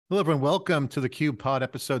Hello, everyone. Welcome to the Cube Pod,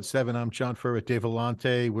 episode 7. I'm John Furrier with Dave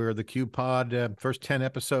Vellante. We're the Cube Pod, first 10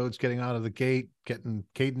 episodes, getting out of the gate, getting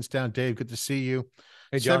cadence down. Dave, good to see you.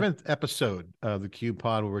 Hey, John. 7th episode of the Cube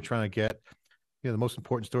Pod, where we're trying to get the most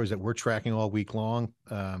important stories that we're tracking all week long,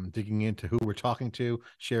 digging into who we're talking to,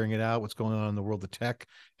 sharing it out, what's going on in the world of tech,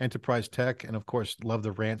 enterprise tech, and of course, love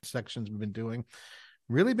the rant sections we've been doing.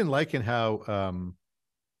 Really been liking how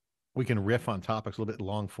we can riff on topics a little bit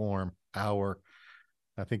long form, hour.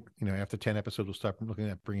 I think, after 10 episodes, we'll start looking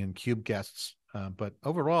at bringing CUBE guests. But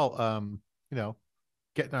overall,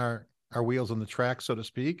 getting our wheels on the track, so to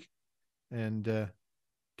speak, and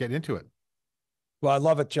get into it. Well, I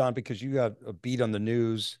love it, John, because you got a beat on the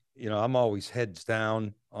news. I'm always heads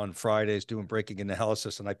down on Fridays doing breaking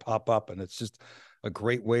analysis, and I pop up, and it's just a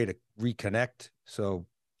great way to reconnect. So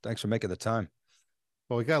thanks for making the time.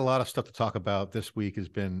 Well, we got a lot of stuff to talk about. This week has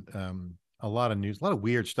been a lot of news, a lot of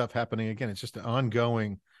weird stuff happening. Again, it's just an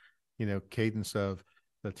ongoing, cadence of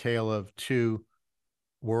the tale of two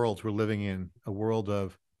worlds we're living in, a world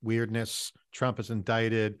of weirdness. Trump is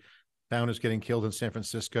indicted, founders getting killed in San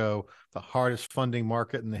Francisco, the hardest funding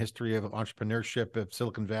market in the history of entrepreneurship of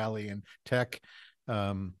Silicon Valley and tech.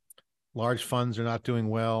 Large funds are not doing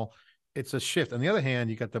well. It's a shift. On the other hand,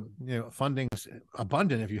 you got the funding's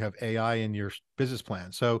abundant if you have AI in your business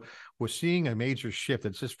plan. So we're seeing a major shift. It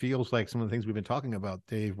just feels like some of the things we've been talking about,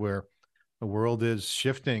 Dave, where the world is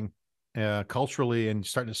shifting culturally and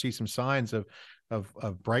starting to see some signs of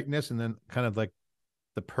brightness, and then kind of like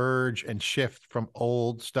the purge and shift from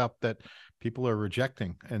old stuff that people are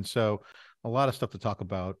rejecting. And so a lot of stuff to talk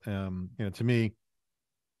about. To me,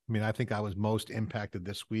 I think I was most impacted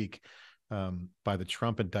this week by the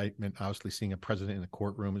Trump indictment. Obviously, seeing a president in the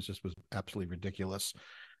courtroom was absolutely ridiculous.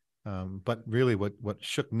 But really, what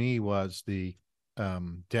shook me was the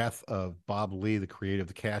death of Bob Lee, the creator of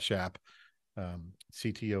the CashApp,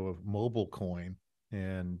 CTO of MobileCoin,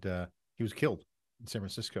 and he was killed in San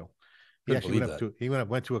Francisco. He actually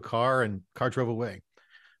went to a car, and car drove away.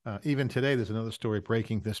 Even today, there's another story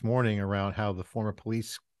breaking this morning around how the former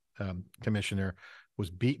police commissioner was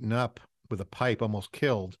beaten up with a pipe, almost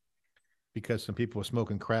killed, because some people were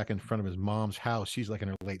smoking crack in front of his mom's house. She's like in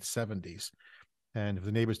her late 70s. And if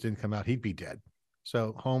the neighbors didn't come out, he'd be dead.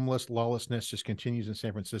 So lawlessness just continues in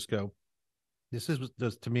San Francisco. This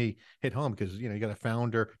does, to me, hit home because, you got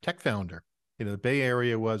a tech founder. The Bay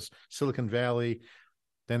Area was Silicon Valley.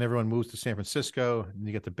 Then everyone moves to San Francisco, and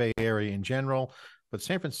you get the Bay Area in general. But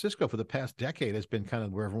San Francisco for the past decade has been kind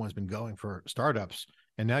of where everyone's been going for startups.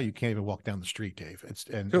 And now you can't even walk down the street, Dave. It's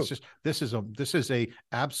just, this is a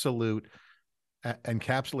absolute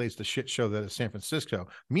encapsulates the shit show that is San Francisco.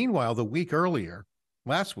 Meanwhile, the week earlier,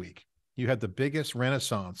 last week, you had the biggest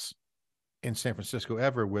renaissance in San Francisco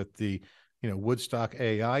ever with the, Woodstock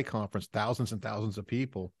AI conference, thousands and thousands of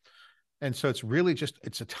people. And so it's really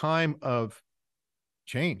it's a time of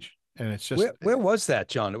change. And it's just, where was that,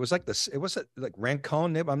 John? It was like like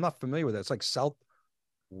Rancon. I'm not familiar with it. It's like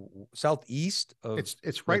southeast of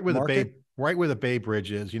it's right where the Bay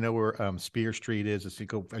Bridge is, where Spear Street is.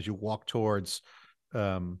 As you walk towards,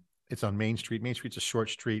 it's on Main Street. Main Street's a short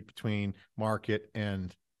street between Market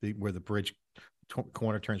and where the bridge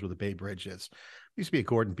corner turns, where the Bay Bridge is. Used to be a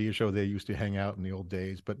Gordon Beer show. They used to hang out in the old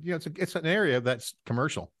days, but it's an area that's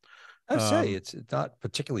commercial. I'd say it's not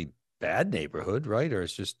particularly bad neighborhood, right? Or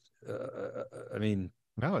it's just,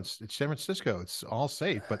 no, it's San Francisco. It's all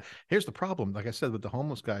safe. But here's the problem. Like I said, with the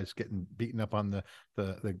homeless guys getting beaten up on the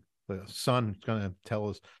son going to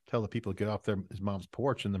tell the people to get off his mom's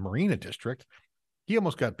porch in the Marina District. He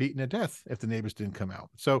almost got beaten to death if the neighbors didn't come out.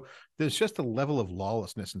 So there's just a level of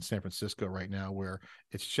lawlessness in San Francisco right now where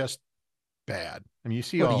it's just bad. You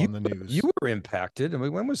see in the news. You were impacted.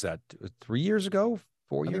 When was that? 3 years ago?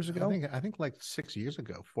 4 years ago? I think like 6 years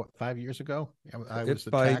ago, 5 years ago. I was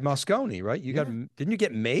by Moscone, right? Didn't you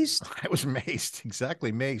get maced? I was maced,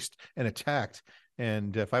 exactly, maced and attacked.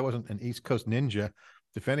 And if I wasn't an East Coast ninja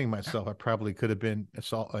defending myself, I probably could have been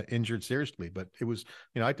injured seriously. But it was,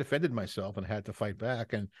 I defended myself and had to fight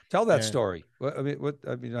back. And tell that story. I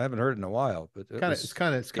haven't heard it in a while, but it's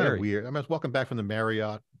kind of weird. I was walking back from the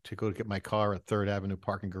Marriott to go to get my car at 3rd Avenue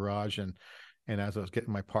parking garage, and as I was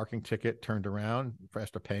getting my parking ticket, turned around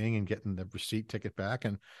after paying and getting the receipt ticket back,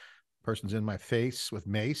 and person's in my face with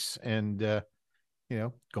mace and,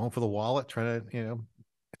 going for the wallet, trying to,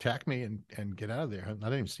 attack me and get out of there. I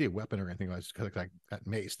didn't even see a weapon or anything. I was because I got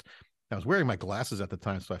maced. I was wearing my glasses at the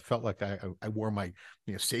time, so I felt like I wore my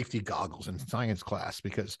safety goggles in science class,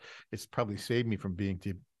 because it's probably saved me from being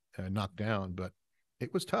knocked down. But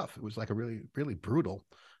it was tough. It was like a really, really brutal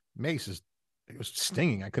mace. It was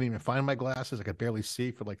stinging. I couldn't even find my glasses. I could barely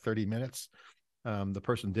see for like 30 minutes. The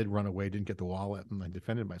person did run away, didn't get the wallet, and I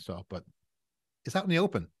defended myself, but it's out in the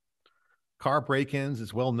open. Car break-ins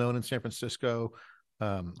is well known in San Francisco.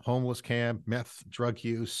 Homeless camp, meth, drug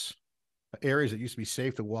use, areas that used to be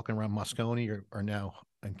safe to walk around Moscone are now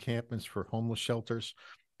encampments for homeless shelters.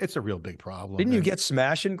 It's a real big problem. Didn't you get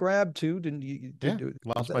smash and grab too? Didn't you? Yeah,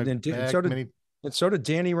 lost my bag. And so did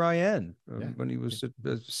Danny Ryan Yeah. when he was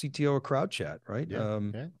CTO of CrowdChat, right? Yeah,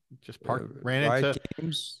 just ran into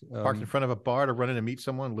games, parked in front of a bar to run in and meet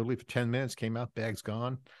someone. Literally for 10 minutes, came out, bag's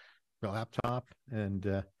gone, real laptop,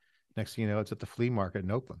 and next thing you know, it's at the flea market in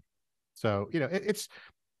Oakland. So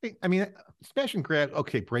I mean, smash and grab,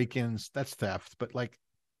 okay, break-ins, that's theft, but like,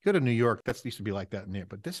 go to New York, that used to be like that in there,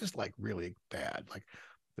 but this is like really bad. Like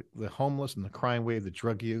the homeless and the crime wave, the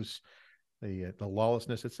drug use, the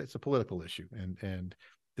lawlessness. It's a political issue, and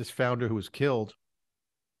this founder who was killed,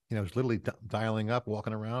 was literally dialing up,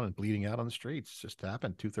 walking around, and bleeding out on the streets. It just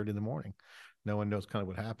happened 2:30 in the morning. No one knows kind of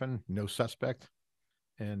what happened. No suspect.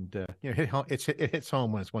 And it hits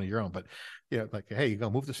home when it's one of your own. But like, hey, you go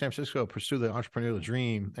move to San Francisco, pursue the entrepreneurial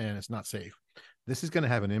dream, and it's not safe. This is going to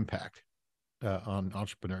have an impact on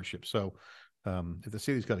entrepreneurship. So if the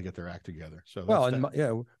city's got to get their act together. So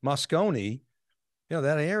Moscone,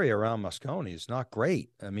 that area around Moscone is not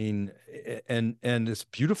great. I mean, and it's a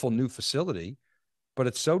beautiful new facility, but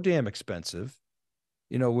it's so damn expensive.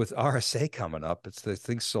 With RSA coming up, the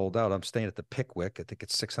thing's sold out. I'm staying at the Pickwick. I think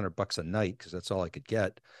it's $600 a night because that's all I could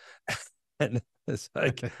get. And it's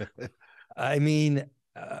like, I mean,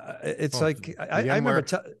 I remember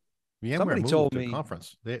somebody told me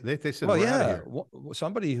conference. They said, well, yeah,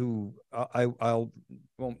 somebody who I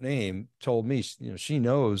won't name told me, she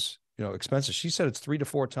knows, expensive. She said it's 3 to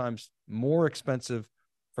 4 times more expensive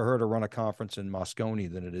for her to run a conference in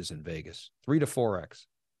Moscone than it is in Vegas. 3 to 4x.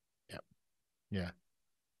 Yeah.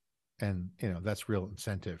 And, that's real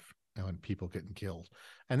incentive when people getting killed.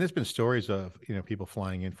 And there's been stories of, people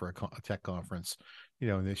flying in for a tech conference,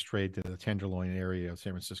 and they strayed to the Tenderloin area of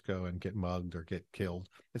San Francisco and get mugged or get killed.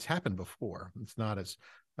 It's happened before. It's not as,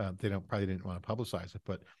 they probably didn't want to publicize it,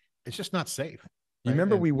 but it's just not safe. Right? You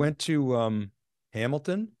remember we went to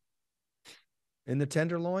Hamilton in the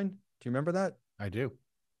Tenderloin? Do you remember that? I do.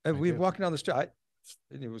 And we were walking down the street.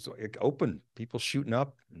 It was like open, people shooting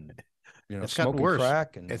up and, it's gotten worse.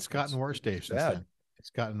 Crack, and it's gotten worse, Dave, since then. It's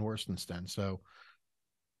gotten worse since then. So,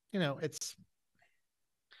 it's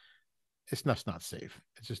not safe.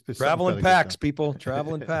 It's just travel in packs, people.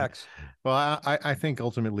 Travel in packs. Well, I think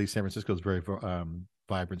ultimately San Francisco is a very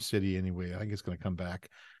vibrant city anyway. I think it's going to come back.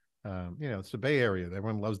 It's the Bay Area.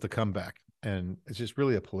 Everyone loves the comeback, and it's just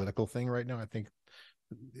really a political thing right now. I think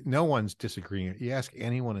no one's disagreeing. You ask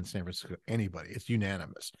anyone in San Francisco, anybody, it's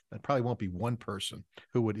unanimous. There probably won't be one person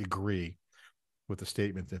who would agree with the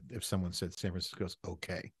statement that if someone said San Francisco's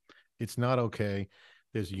okay. It's not okay.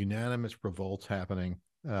 There's unanimous revolt happening.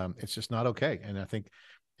 It's just not okay. And I think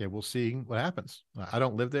we'll see what happens. I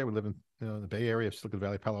don't live there. We live in the Bay Area of Silicon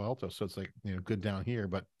Valley, Palo Alto. So it's like, good down here,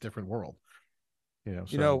 but different world.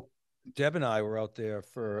 Deb and I were out there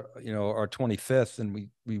for, our 25th, and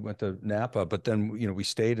we went to Napa, but then, we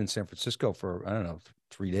stayed in San Francisco for, I don't know,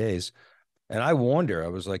 3 days. And I warned her, I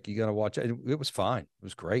was like, you got to watch it. It was fine. It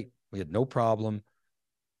was great. We had no problem.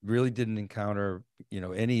 Really didn't encounter,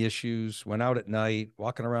 any issues. Went out at night,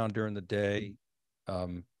 walking around during the day.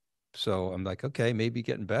 So I'm like, okay, maybe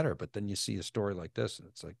getting better. But then you see a story like this and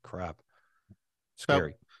it's like, crap.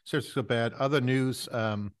 Scary. Seriously, so bad. Other news,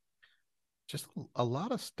 just a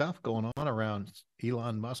lot of stuff going on around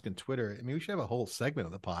Elon Musk and Twitter. I mean, we should have a whole segment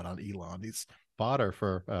of the pod on Elon. He's fodder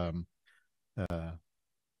for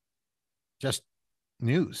just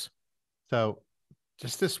news. So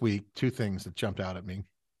just this week, 2 things that jumped out at me.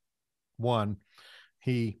 One,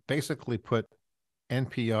 he basically put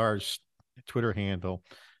NPR's Twitter handle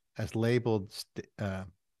as labeled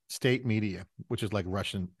state media, which is like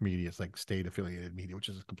Russian media. It's like state affiliated media, which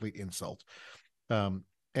is a complete insult.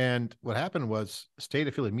 And what happened was state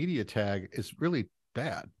affiliate media tag is really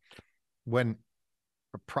bad. When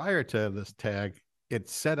prior to this tag, it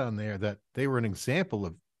said on there that they were an example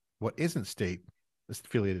of what isn't state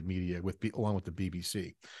affiliated media along with the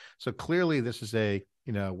BBC. So clearly this is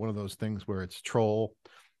one of those things where it's troll.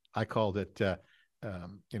 I called it, the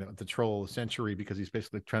troll of the century, because he's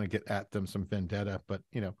basically trying to get at them, some vendetta, but,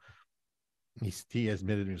 he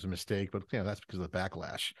admitted it was a mistake, but that's because of the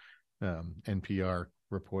backlash. NPR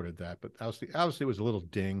reported that, but obviously it was a little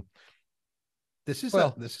ding. This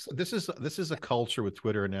is a culture with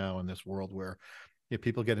Twitter now in this world where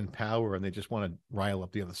people get in power and they just want to rile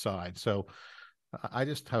up the other side. So I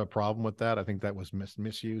just have a problem with that. I think that was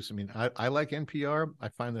misuse. I mean, I like NPR. I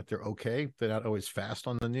find that they're okay. They're not always fast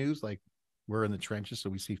on the news like we're in the trenches, so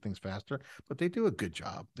we see things faster. But they do a good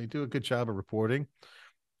job. They do a good job of reporting.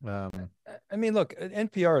 I mean, look,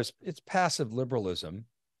 NPR it's passive liberalism.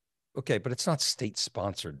 Okay, but it's not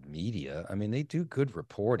state-sponsored media. I mean, they do good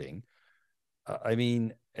reporting. I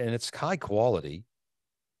mean, and it's high quality.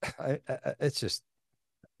 It's just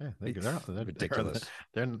Yeah, they're ridiculous.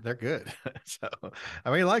 they're good. So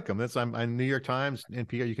I mean, I like them. That's I'm New York Times,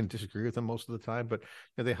 NPR. You can disagree with them most of the time, but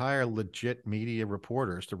they hire legit media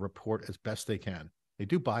reporters to report as best they can. They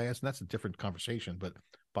do bias, and that's a different conversation. But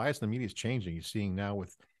bias in the media is changing. You're seeing now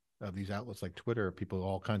with these outlets like Twitter, people,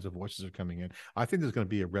 all kinds of voices are coming in. I think there's going to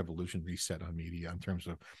be a revolution reset on media in terms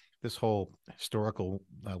of this whole historical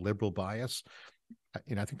liberal bias.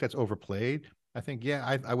 I think that's overplayed. I think,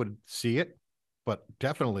 yeah, I would see it, but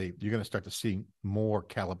definitely you're going to start to see more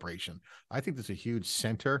calibration. I think there's a huge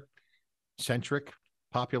centric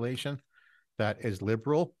population that is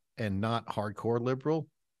liberal and not hardcore liberal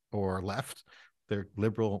or left. They're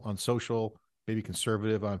liberal on social, maybe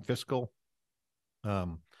conservative on fiscal.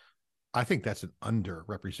 I think that's an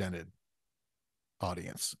underrepresented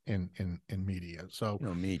audience in media. So You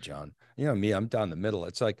know me, John. You know me, I'm down the middle.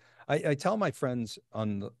 It's like I tell my friends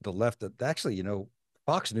on the left that actually,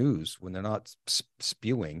 Fox News, when they're not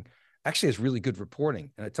spewing, actually has really good reporting.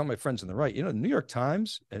 And I tell my friends on the right, New York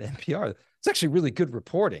Times and NPR, it's actually really good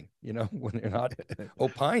reporting, when they're not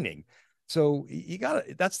opining. So you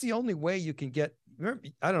gotta, that's the only way you can get,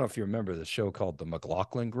 I don't know if you remember the show called The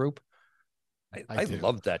McLaughlin Group. I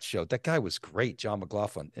loved that show. That guy was great, John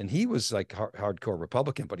McLaughlin, and he was like hardcore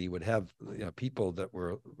Republican, but he would have people that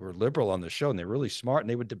were liberal on the show, and they're really smart, and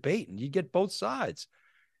they would debate, and you get both sides.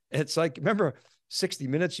 And it's like, remember 60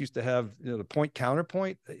 Minutes used to have the point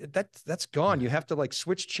counterpoint. That's gone. You have to like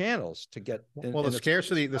switch channels to get.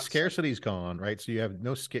 The scarcity's gone, right? So you have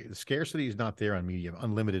the scarcity is not there on media,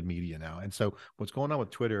 unlimited media now. And so what's going on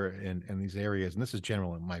with Twitter and these areas, and this is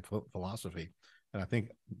general in my philosophy, and I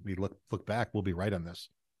think we look back, we'll be right on this.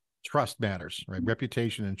 Trust matters, right?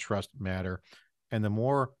 Reputation and trust matter. And the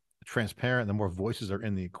more transparent, the more voices are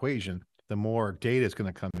in the equation, the more data is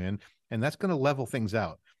going to come in, and that's going to level things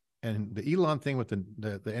out. And the Elon thing with the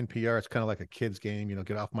NPR, it's kind of like a kid's game,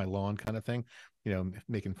 get off my lawn kind of thing,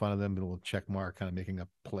 making fun of them, a little check mark, kind of making a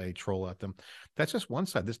play, troll at them. That's just one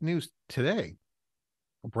side. This news today,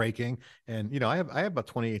 breaking, and I have about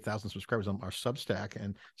 28,000 subscribers on our Substack,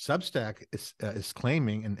 and Substack is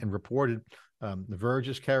claiming and reported, The Verge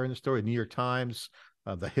is carrying the story, New York Times,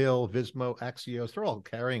 The Hill, Vismo, Axios, they're all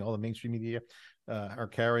carrying, all the mainstream media are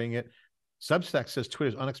carrying it. Substack says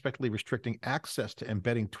Twitter is unexpectedly restricting access to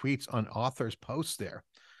embedding tweets on authors' posts there.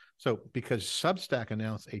 So because Substack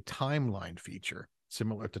announced a timeline feature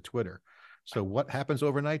similar to Twitter. So what happens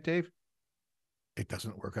overnight, Dave? It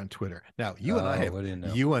doesn't work on Twitter. Now, you and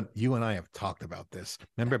I have talked about this.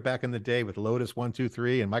 Remember back in the day with Lotus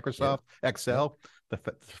 123 and Microsoft Excel,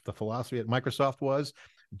 the philosophy at Microsoft was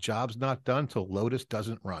job's not done till Lotus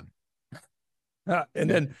doesn't run.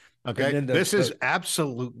 This is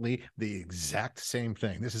absolutely the exact same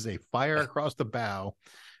thing. This is a fire across the bow.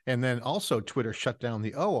 And then also Twitter shut down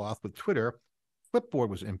the OAuth with Twitter. Flipboard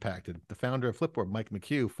was impacted. The founder of Flipboard, Mike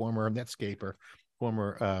McHugh, former Netscaper,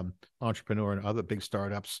 former entrepreneur and other big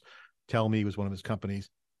startups, Tell Me was one of his companies.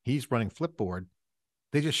 He's running Flipboard.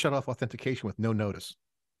 They just shut off authentication with no notice.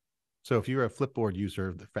 So if you're a Flipboard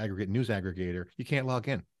user, the aggregate news aggregator, you can't log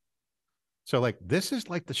in. So this is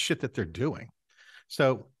like the shit that they're doing.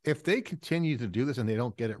 So if they continue to do this and they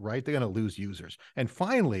don't get it right, they're going to lose users. And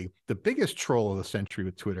finally, the biggest troll of the century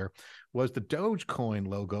with Twitter was the Dogecoin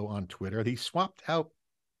logo on Twitter. He swapped out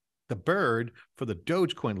the bird for the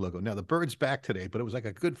Dogecoin logo. Now the bird's back today, but it was like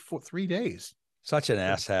a good 3 days. Such an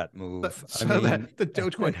asshat move. So that the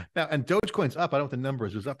Dogecoin now, and Dogecoin's up. I don't know what the number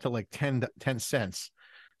is. It was up to like 10 cents.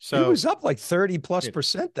 So it was up like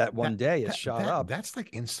 30+% that one day. It shot up. That's like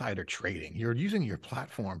insider trading. You're using your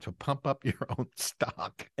platform to pump up your own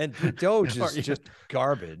stock. And Doge is just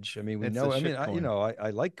garbage. I mean, we know. I mean, I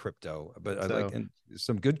like crypto, but I like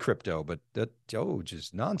some good crypto, but that Doge is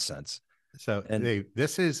nonsense. So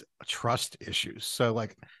this is trust issues. So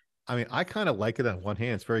I kind of like it on one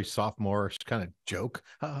hand. It's very sophomorish kind of joke.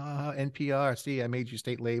 NPR, see, I made you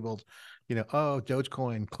state labeled.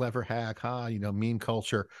 Dogecoin, clever hack, meme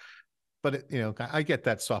culture. But I get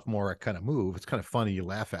that sophomoric kind of move. It's kind of funny. You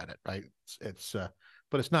laugh at it, right?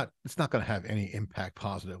 But it's not going to have any impact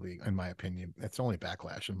positively, in my opinion. It's only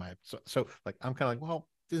backlash in my. So I'm kind of like, well,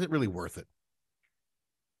 is it really worth it?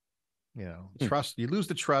 Trust. You lose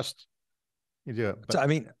the trust. You do it. But, I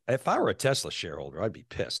mean, if I were a Tesla shareholder, I'd be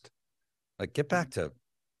pissed. Get back to,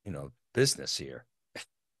 business here.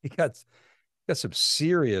 You got some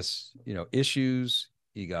serious, issues.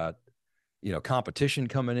 You got competition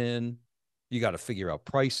coming in. You got to figure out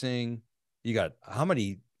pricing. You got how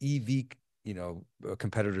many EV,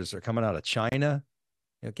 competitors are coming out of China.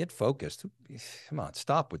 Get focused. Come on,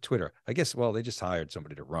 stop with Twitter. I guess, well, they just hired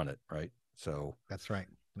somebody to run it, right? So that's right.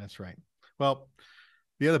 That's right. Well,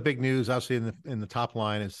 the other big news, obviously, in the top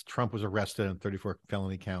line is Trump was arrested on 34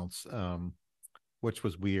 felony counts, which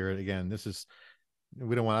was weird. Again,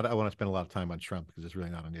 I want to spend a lot of time on Trump because it's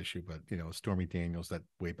really not an issue, but Stormy Daniels, that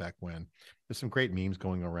way back when, there's some great memes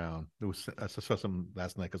going around. I saw some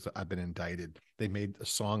last night because I've been indicted. They made a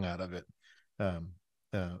song out of it.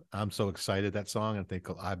 I'm so excited, that song, and they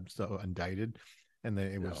call I'm so indicted. And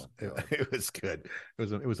then it was good.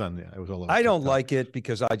 It was on it was all over. I don't TikTok. like it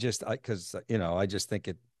because I just think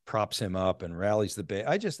it props him up and rallies the base.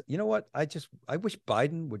 I wish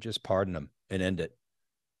Biden would just pardon him and end it.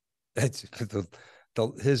 It's the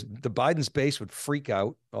Biden's base would freak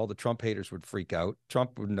out. All the Trump haters would freak out.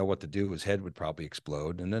 Trump wouldn't know what to do. His head would probably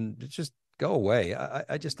explode, and then just go away.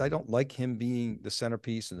 I don't like him being the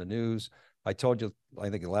centerpiece in the news. I told you, I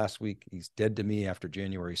think last week, he's dead to me after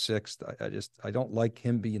January 6th. I don't like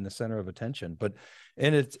him being the center of attention.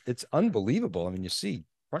 And it's unbelievable. I mean, you see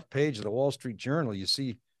front page of the Wall Street Journal. You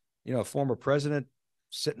see, a former president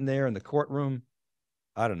sitting there in the courtroom.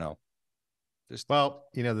 I don't know. Well,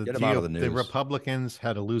 the news. Republicans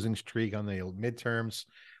had a losing streak on the midterms.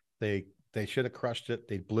 They should have crushed it.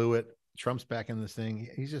 They blew it. Trump's back in this thing.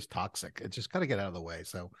 He's just toxic. It's just got to get out of the way.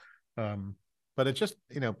 So, but it's just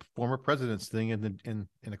former presidents sitting in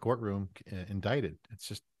a courtroom indicted. It's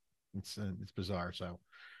just it's bizarre. So,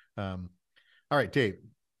 all right, Dave.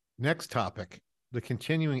 Next topic: the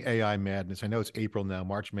continuing AI madness. I know it's April now.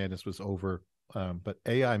 March Madness was over, but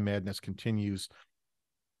AI madness continues.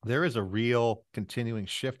 There is a real continuing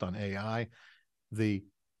shift on AI. The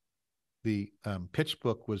pitch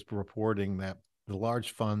book was reporting that the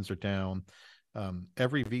large funds are down.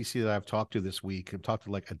 Every VC that I've talked to this week, I've talked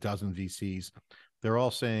to like a dozen VCs. They're all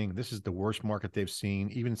saying this is the worst market they've seen.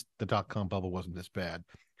 Even the dot-com bubble wasn't this bad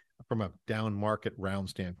from a down market round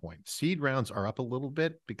standpoint. Seed rounds are up a little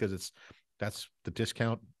bit because that's the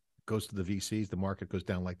discount goes to the VCs. The market goes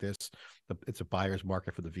down like this. It's a buyer's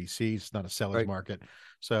market for the VCs. It's not a seller's market.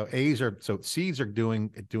 So seeds are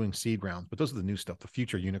doing seed rounds, but those are the new stuff. The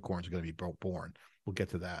future unicorns are going to be born. We'll get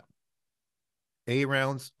to that. A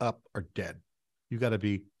rounds up or dead. You got to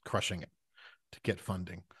be crushing it to get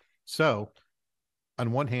funding. So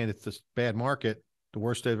on one hand, it's this bad market, the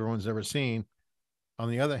worst everyone's ever seen. On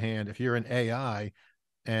the other hand, if you're in AI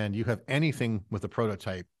and you have anything with a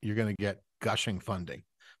prototype, you're going to get gushing funding.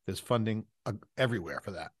 There's funding everywhere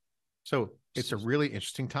for that. So it's a really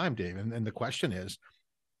interesting time, Dave. And the question is,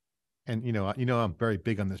 and I'm very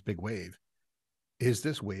big on this big wave. Is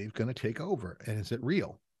this wave going to take over? And is it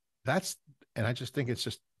real? And I just think it's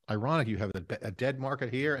just ironic. You have a dead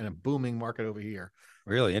market here and a booming market over here.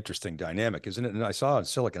 Really interesting dynamic, isn't it? And I saw in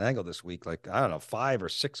SiliconANGLE this week, like, I don't know, 5 or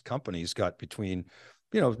 6 companies got between,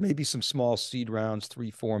 maybe some small seed rounds,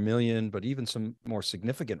 3-4 million, but even some more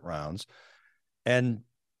significant rounds. And,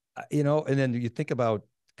 and then you think about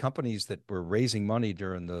companies that were raising money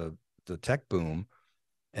during the tech boom,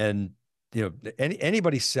 and,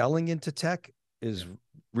 anybody selling into tech is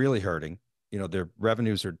really hurting. Their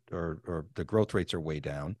revenues or the growth rates are way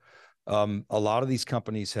down. A lot of these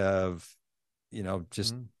companies have,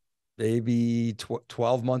 just maybe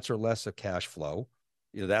 12 months or less of cash flow.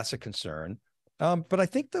 That's a concern. But I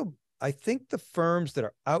think the firms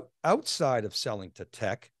that are outside of selling to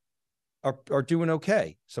tech are doing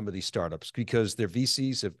okay. Some of these startups, because their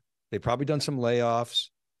VCs they've probably done some layoffs.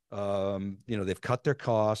 They've cut their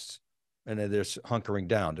costs, and then they're hunkering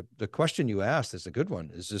down. The question you asked is a good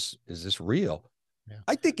one. Is this real? Yeah.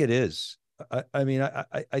 I think it is.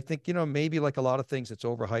 I think, maybe like a lot of things, it's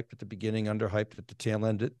overhyped at the beginning, underhyped at the tail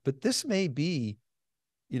end. But this may be,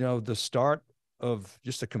 the start of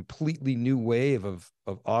just a completely new wave of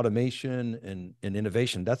automation and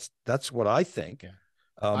innovation. That's what I think. Yeah.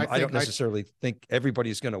 I don't necessarily think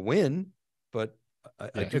everybody's going to win, but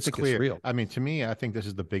I do think it's real. I mean, to me, I think this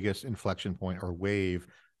is the biggest inflection point or wave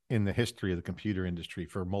in the history of the computer industry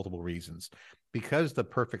for multiple reasons. Because the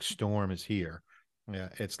perfect storm is here. Yeah,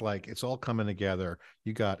 it's like it's all coming together.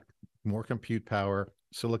 You got more compute power,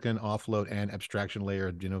 silicon offload and abstraction layer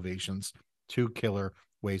innovations, 2 killer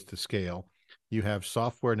ways to scale. You have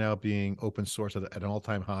software now being open source at an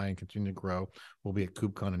all-time high and continue to grow. We'll be at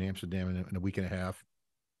KubeCon in Amsterdam in a week and a half.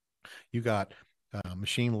 You got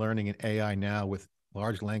machine learning and AI now with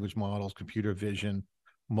large language models, computer vision,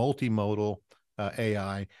 multimodal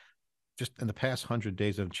AI. Just in the past 100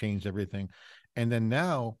 days have changed everything. And then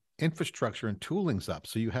now infrastructure and tooling's up.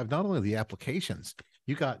 So you have not only the applications,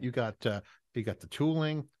 You got the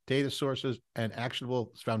tooling, data sources, and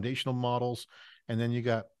actionable foundational models, and then you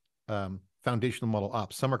got foundational model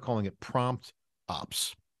ops. Some are calling it prompt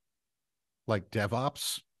ops, like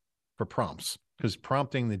DevOps for prompts, because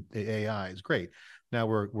prompting the AI is great. Now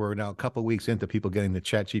we're now a couple of weeks into people getting the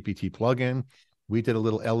ChatGPT plugin. We did a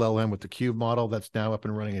little LLM with the theCUBE model that's now up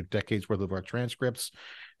and running, a decade's worth of our transcripts,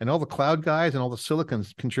 and all the cloud guys and all the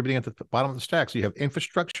silicons contributing at the bottom of the stack. So you have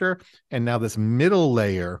infrastructure, and now this middle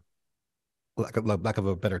layer, lack of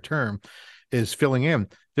a better term, is filling in.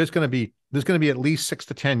 There's going to be at least 6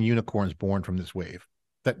 to 10 unicorns born from this wave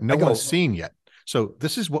that no one's seen yet. So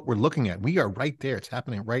this is what we're looking at. We are right there. It's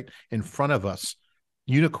happening right in front of us.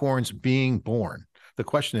 Unicorns being born. The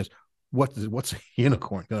question is, what's a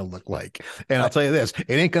unicorn going to look like? And I'll tell you this, it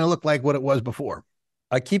ain't going to look like what it was before.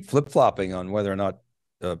 I keep flip-flopping on whether or not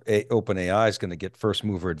OpenAI is going to get first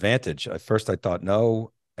mover advantage. At first I thought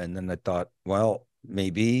no, and then I thought, well,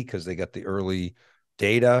 maybe, because they got the early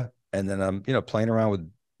data. And then I'm, playing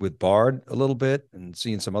around with Bard a little bit and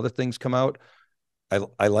seeing some other things come out.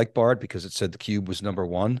 I like Bard because it said theCUBE was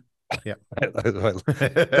 #1. Yeah. I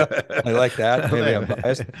like that. Maybe I'm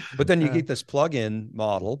biased. But then you get this plug-in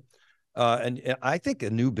model. And I think a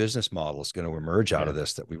new business model is going to emerge out of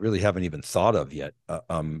this that we really haven't even thought of yet.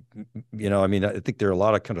 I mean, I think there are a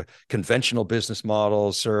lot of kind of conventional business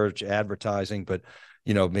models, search, advertising, but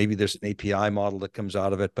maybe there's an API model that comes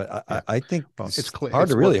out of it. But I think it's hard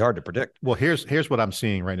to predict. Well, here's what I'm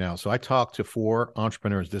seeing right now. So I talked to 4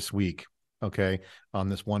 entrepreneurs this week, okay, on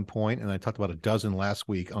this one point, and I talked about a dozen last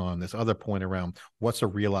week on this other point around what's a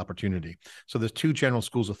real opportunity. So there's 2 general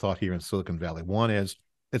schools of thought here in Silicon Valley. One is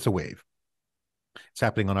it's a wave. It's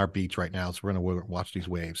happening on our beach right now, so we're going to watch these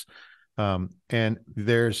waves. And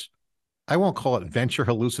there's, I won't call it venture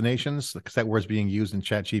hallucinations, because that word's being used in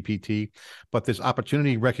ChatGPT, but there's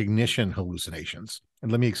opportunity recognition hallucinations. And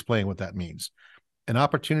let me explain what that means. An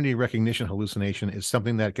opportunity recognition hallucination is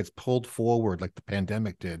something that gets pulled forward like the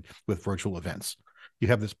pandemic did with virtual events. You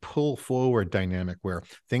have this pull forward dynamic where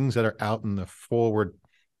things that are out in the forward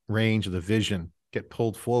range of the vision get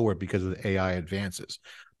pulled forward because of the AI advances.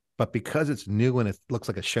 But because it's new and it looks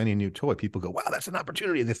like a shiny new toy, people go, wow, that's an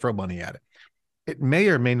opportunity. They throw money at it. It may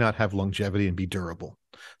or may not have longevity and be durable.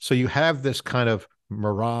 So you have this kind of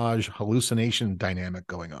mirage hallucination dynamic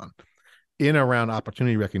going on in around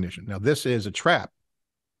opportunity recognition. Now, this is a trap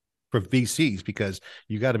for VCs because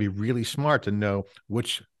you got to be really smart to know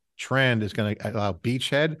which trend is going to allow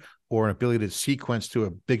beachhead or an ability to sequence to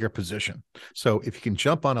a bigger position. So if you can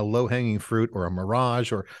jump on a low-hanging fruit or a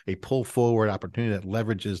mirage or a pull forward opportunity that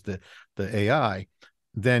leverages the AI,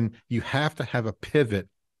 then you have to have a pivot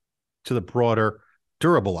to the broader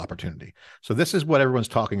durable opportunity. So this is what everyone's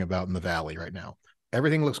talking about in the Valley right now.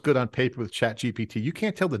 Everything looks good on paper with ChatGPT. You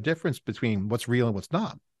can't tell the difference between what's real and what's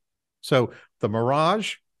not. So the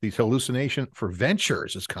mirage, the hallucination for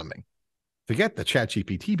ventures is coming. Forget the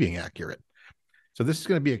ChatGPT being accurate. So this is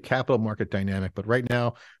going to be a capital market dynamic. But right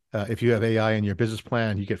now, if you have AI in your business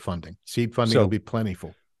plan, you get funding. Seed funding will be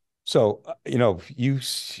plentiful. So,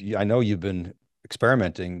 I know you've been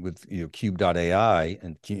experimenting with Cube.ai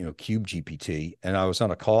and Cube GPT, and I was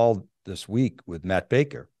on a call this week with Matt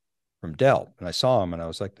Baker from Dell, and I saw him, and I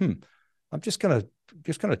was like, I'm just gonna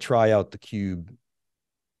try out the Cube,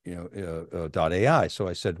 .ai. So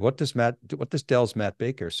I said, what does Dell's Matt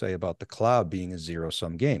Baker say about the cloud being a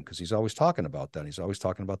zero-sum game? Because he's always talking about that. He's always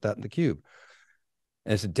talking about that in the Cube.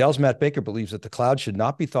 And I said, Dell's Matt Baker believes that the cloud should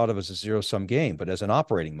not be thought of as a zero-sum game, but as an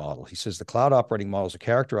operating model. He says the cloud operating models are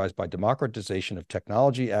characterized by democratization of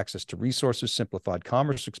technology, access to resources, simplified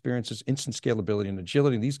commerce experiences, instant scalability, and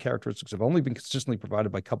agility. These characteristics have only been consistently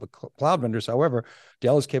provided by public cloud vendors. However,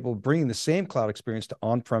 Dell is capable of bringing the same cloud experience to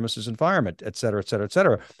on-premises environment, et cetera, et cetera, et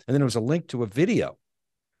cetera. And then there was a link to a video.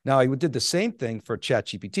 Now, he did the same thing for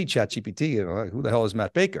ChatGPT. Who the hell is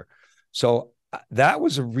Matt Baker? So that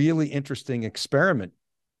was a really interesting experiment,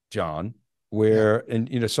 John, where,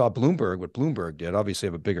 saw Bloomberg, what Bloomberg did. Obviously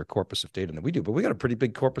have a bigger corpus of data than we do, but we got a pretty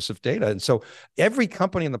big corpus of data. And so every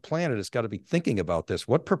company on the planet has got to be thinking about this.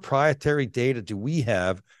 What proprietary data do we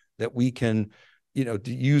have that we can,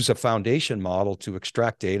 use a foundation model to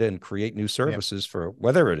extract data and create new services for,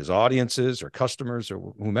 whether it is audiences or customers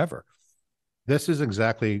or whomever? This is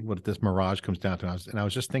exactly what this mirage comes down to. And I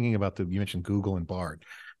was just thinking about you mentioned Google and Bard.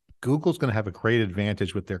 Google's going to have a great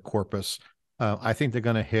advantage with their corpus. I think they're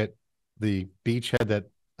going to hit the beachhead that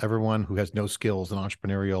everyone who has no skills in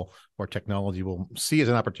entrepreneurial or technology will see as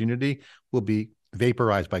an opportunity will be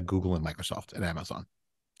vaporized by Google and Microsoft and Amazon.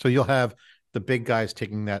 So you'll have the big guys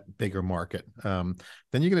taking that bigger market. Then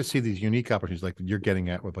you're going to see these unique opportunities like you're getting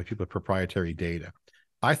at with people with proprietary data.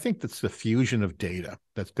 I think that's the fusion of data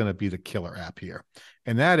that's going to be the killer app here.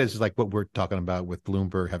 And that is like what we're talking about with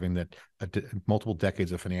Bloomberg having that multiple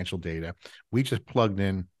decades of financial data. We just plugged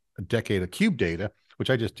in a decade of CUBE data,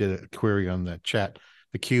 which I just did a query on the chat,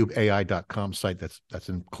 the CubeAI.com site that's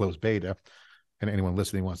in closed beta. And anyone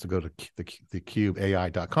listening wants to go to the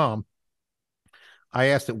CubeAI.com. I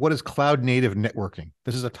asked it, what is cloud native networking?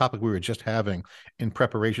 This is a topic we were just having in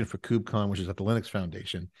preparation for KubeCon, which is at the Linux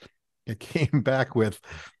Foundation. It came back with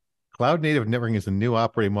cloud native networking is a new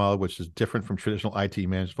operating model, which is different from traditional IT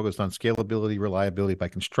management, focused on scalability, reliability by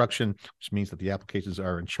construction, which means that the applications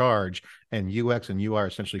are in charge, and UX and UI are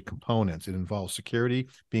essentially components. It involves security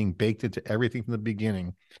being baked into everything from the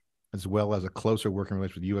beginning, as well as a closer working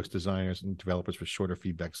relationship with UX designers and developers for shorter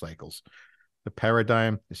feedback cycles. The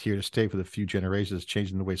paradigm is here to stay for the few generations,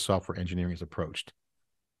 changing the way software engineering is approached.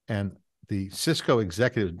 And the Cisco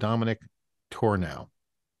executive, Dominic Tornow,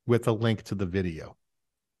 with a link to the video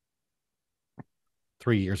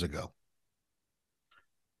 3 years ago.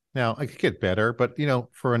 Now, I could get better, but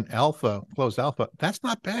for an alpha, closed alpha, that's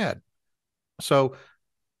not bad. So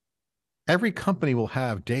every company will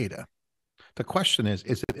have data. The question is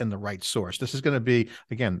it in the right source? This is going to be,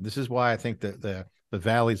 again, this is why I think that the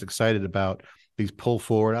Valley is excited about these pull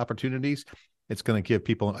forward opportunities. It's going to give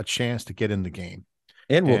people a chance to get in the game.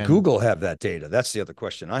 And will Google have that data? That's the other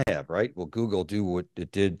question I have, right? Will Google do what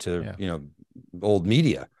it did to, old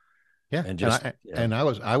media? Yeah. And just, and I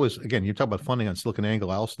was, again, you talk about funding on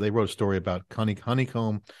SiliconANGLE. They wrote a story about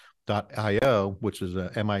honeycomb.io, which is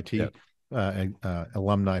a MIT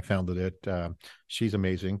alumni founded it. She's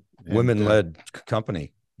amazing. Women-led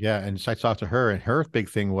company. Yeah. And so I talked to her, and her big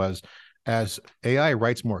thing was, as AI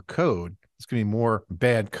writes more code, it's going to be more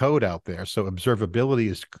bad code out there. So observability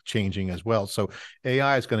is changing as well. So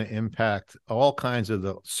AI is going to impact all kinds of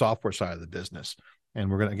the software side of the business. And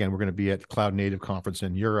we're going to be at Cloud Native Conference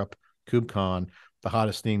in Europe, KubeCon. The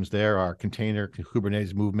hottest themes there are container,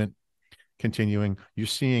 Kubernetes movement continuing. You're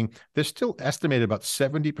seeing there's still estimated about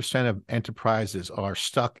 70% of enterprises are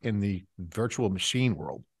stuck in the virtual machine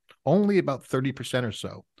world. Only about 30% or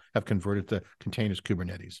so have converted to containers,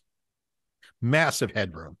 Kubernetes. Massive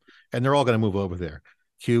headroom, and they're all going to move over there.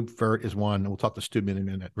 KubeVirt is one. We'll talk to Stu in a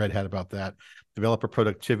minute, Red Hat, about that. Developer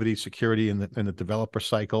productivity, security in the developer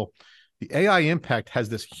cycle. The AI impact has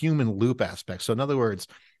this human loop aspect. So in other words,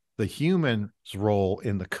 the human's role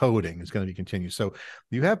in the coding is going to be continued. So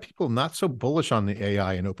you have people not so bullish on the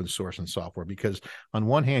AI and open source and software, because on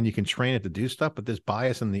one hand, you can train it to do stuff, but there's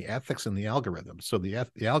bias in the ethics and the algorithms. So the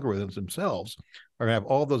algorithms themselves are going to have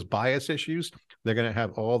all those bias issues. They're going to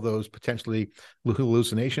have all those potentially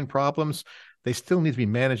hallucination problems. They still need to be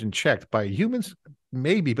managed and checked by humans,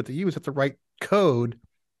 maybe, but the humans have the right code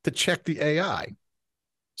to check the AI.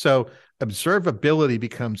 So observability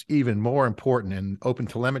becomes even more important, and open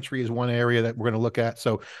telemetry is one area that we're going to look at.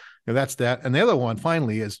 So that's that. And the other one,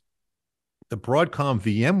 finally, is the Broadcom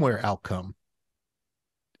VMware outcome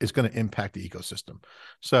is going to impact the ecosystem.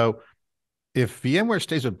 So if VMware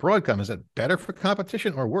stays with Broadcom, is that better for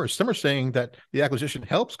competition or worse? Some are saying that the acquisition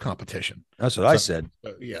helps competition. That's what I said.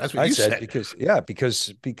 Yeah, that's what you said. Because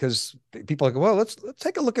people are like, well, let's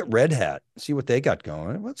take a look at Red Hat, see what they got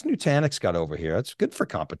going. What's Nutanix got over here? It's good for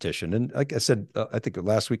competition. And like I said, I think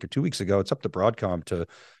last week or 2 weeks ago, it's up to Broadcom to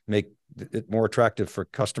make it more attractive for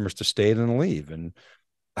customers to stay and leave. And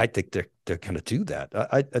I think they're going to do that.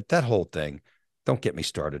 That whole thing. Don't get me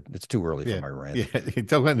started. It's too early for my rant. Yeah,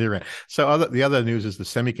 don't let me rant. So the other news is the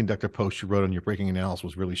semiconductor post you wrote on your breaking analysis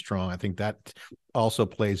was really strong. I think that also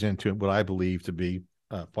plays into what I believe to be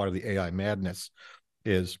part of the AI madness,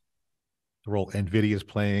 is the role NVIDIA is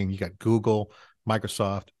playing. You got Google,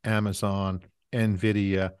 Microsoft, Amazon,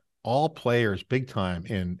 NVIDIA, all players big time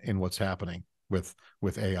in what's happening with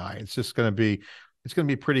AI. It's just going to be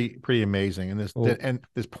pretty amazing. And there's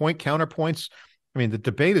point counterpoints. I mean, the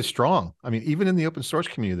debate is strong. I mean, even in the open source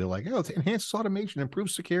community, they're like, it enhances automation,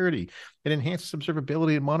 improves security, it enhances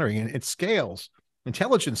observability and monitoring, and it scales,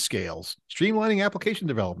 intelligence scales, streamlining application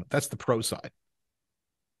development. That's the pro side.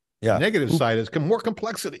 Yeah. The negative side is more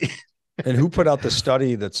complexity. And who put out the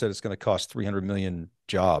study that said it's going to cost 300 million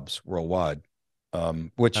jobs worldwide?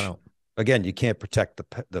 Which, again, you can't protect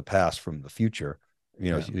the past from the future.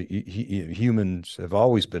 Humans have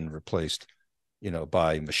always been replaced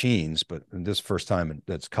by machines, but in this first time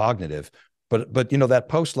that's cognitive. But that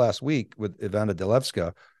post last week with Ivana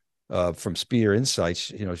Delevska from Spear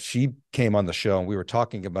Insights, she came on the show and we were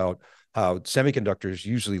talking about how semiconductors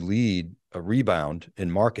usually lead a rebound in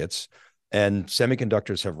markets, and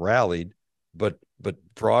semiconductors have rallied, but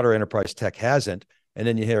broader enterprise tech hasn't. And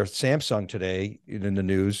then you hear Samsung today in the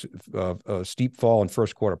news, a steep fall in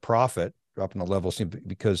first quarter profit, dropping the levels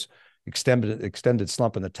because extended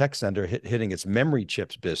slump in the tech center hitting its memory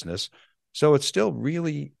chips business. So it's still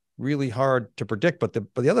really, really hard to predict. But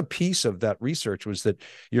the other piece of that research was that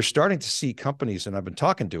you're starting to see companies, and I've been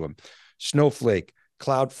talking to them, Snowflake,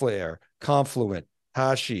 Cloudflare, Confluent,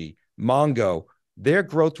 Hashi, Mongo, their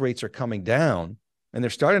growth rates are coming down, and they're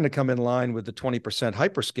starting to come in line with the 20%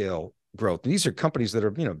 hyperscale growth. And these are companies that are,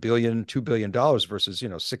 billion, $2 billion versus,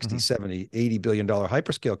 60, 70, $80 billion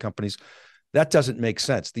hyperscale companies. That doesn't make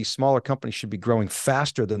sense. These smaller companies should be growing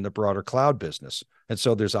faster than the broader cloud business. And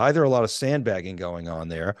so there's either a lot of sandbagging going on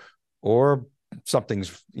there, or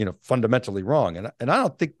something's, fundamentally wrong. And I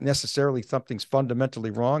don't think necessarily something's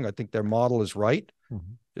fundamentally wrong. I think their model is right.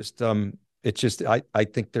 I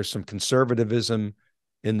think there's some conservatism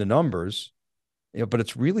in the numbers, but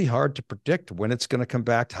it's really hard to predict when it's going to come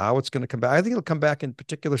back, how it's going to come back. I think it'll come back in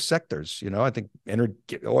particular sectors. I think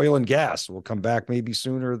oil and gas will come back maybe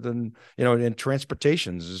sooner than, and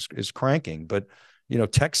transportations is cranking, but,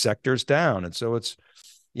 tech sector's down. And so it's,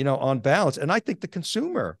 on balance. And I think the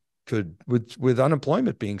consumer could, with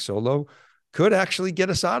unemployment being so low, could actually get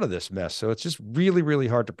us out of this mess. So it's just really, really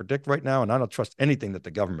hard to predict right now. And I don't trust anything that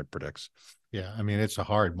the government predicts. Yeah. I mean, it's a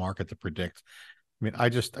hard market to predict. I mean, I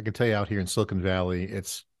can tell you out here in Silicon Valley,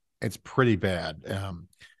 it's pretty bad. And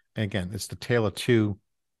again, it's the tale of two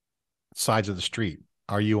sides of the street.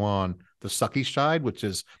 Are you on the sucky side, which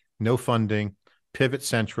is no funding, pivot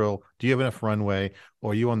central? Do you have enough runway?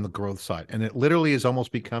 Or are you on the growth side? And it literally is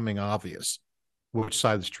almost becoming obvious which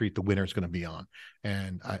side of the street the winner is going to be on.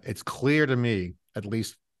 And it's clear to me, at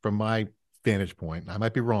least from my vantage point, I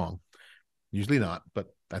might be wrong, usually not,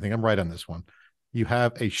 but I think I'm right on this one. You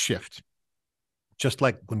have a shift. Just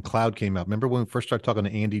like when cloud came out. Remember when we first started talking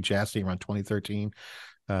to Andy Jassy around 2013?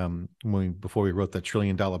 Before we wrote that $1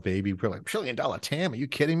 trillion baby, we're like, $1 trillion TAM? Are you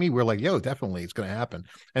kidding me? We're like, yo, definitely it's going to happen.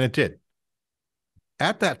 And it did.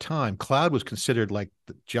 At that time, cloud was considered like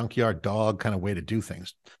the junkyard dog kind of way to do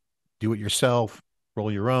things. Do it yourself,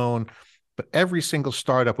 roll your own. But every single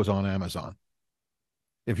startup was on Amazon.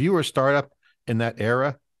 If you were a startup in that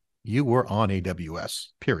era, you were on AWS,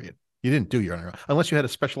 period. You didn't do your own, unless you had a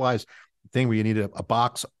specialized thing where you needed a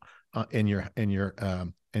box in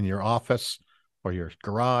your office or your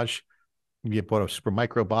garage. You bought a super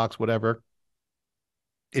micro box, whatever.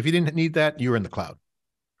 If you didn't need that, you were in the cloud.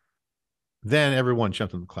 Then everyone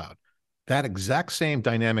jumped in the cloud. That exact same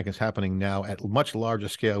dynamic is happening now at much larger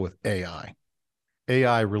scale with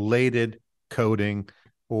AI related coding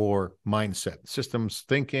or mindset, systems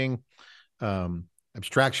thinking,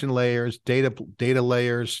 abstraction layers, data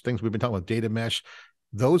layers, things we've been talking about, data mesh.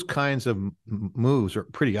 Those kinds of moves are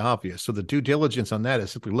pretty obvious. So the due diligence on that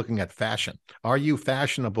is simply looking at fashion. Are you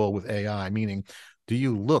fashionable with AI? Meaning, are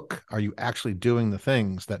you actually doing the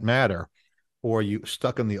things that matter? Or are you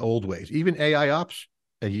stuck in the old ways? Even AI ops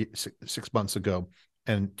 6 months ago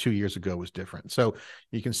and 2 years ago was different. So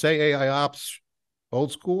you can say AI ops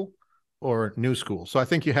old school or new school. So I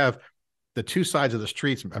think you have the two sides of the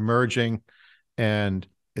streets emerging, and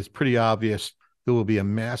it's pretty obvious there will be a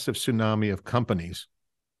massive tsunami of companies,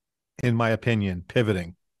 in my opinion,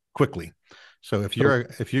 pivoting quickly. So if you're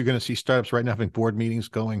going to see startups right now having board meetings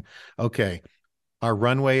going, okay, our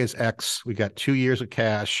runway is X, we got 2 years of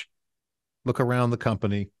cash, look around the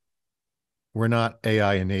company, we're not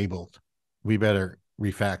AI enabled, we better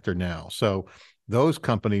refactor now. So those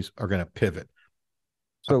companies are going to pivot.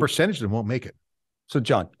 So a percentage of them won't make it. So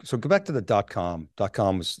John, go back to the .com.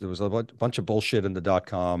 There was a bunch of bullshit in the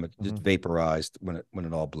 .com. It just vaporized when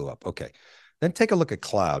it all blew up. Okay. Then take a look at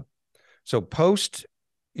cloud. So post,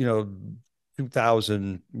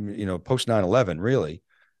 2000, post 9/11, really,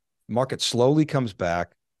 market slowly comes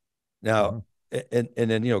back. Now, and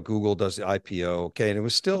then, Google does the IPO. Okay. And it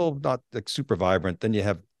was still not like super vibrant. Then you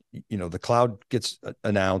have, the cloud gets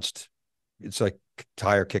announced. It's like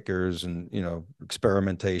tire kickers and,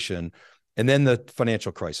 experimentation. And then the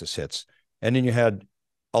financial crisis hits. And then you had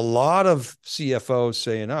a lot of CFOs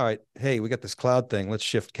saying, all right, hey, we got this cloud thing. Let's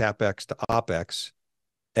shift CapEx to OpEx.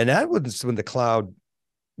 And that was when the cloud,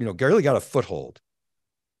 really got a foothold.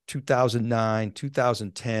 2009,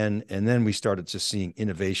 2010. And then we started just seeing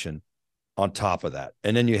innovation on top of that.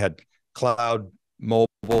 And then you had cloud,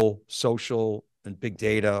 mobile, social, and big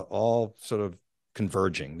data all sort of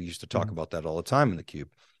converging. We used to talk about that all the time in theCUBE.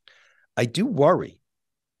 I do worry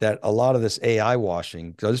that a lot of this AI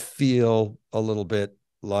washing does feel a little bit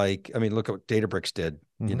like, look at what Databricks did,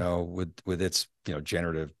 with its,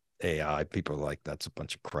 generative AI. People are like, that's a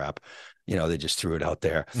bunch of crap. They just threw it out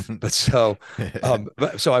there. But so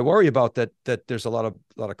I worry about that there's a lot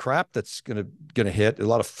of crap that's gonna hit, a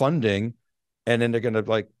lot of funding, and then they're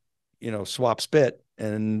gonna swap spit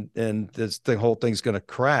and the whole thing's going to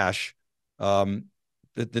crash, then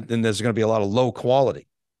there's going to be a lot of low quality.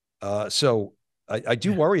 So I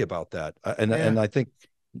do worry about that, and I think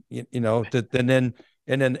that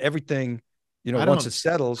and then everything, once it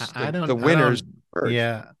settles, the winners emerge.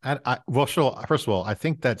 Yeah, well, sure. First of all, I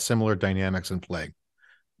think that similar dynamics in play.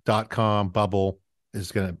 .com bubble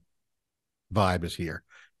is going to vibe is here.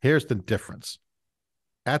 Here's the difference.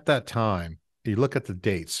 At that time, you look at the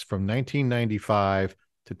dates from 1995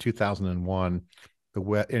 to 2001,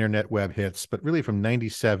 the internet web hits, but really from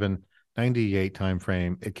 97, 98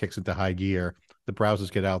 timeframe, it kicks into high gear. The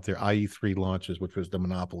browsers get out there. IE3 launches, which was the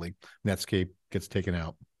monopoly. Netscape gets taken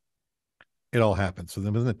out. It all happened. So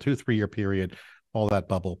then within a 2-3 year period, all that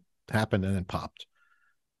bubble happened and then popped.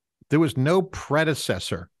 There was no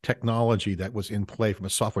predecessor technology that was in play from a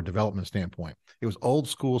software development standpoint. It was old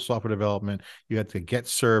school software development. You had to get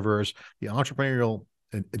servers. The entrepreneurial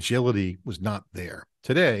agility was not there.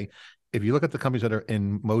 Today, if you look at the companies that are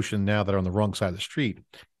in motion now that are on the wrong side of the street,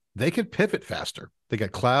 they could pivot faster. They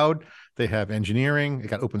got cloud, they have engineering, they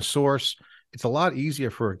got open source. It's a lot easier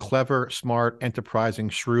for a clever, smart, enterprising,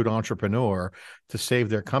 shrewd entrepreneur to save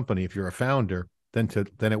their company if you're a founder than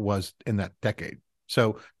it was in that decade.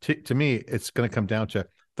 So to me, it's going to come down to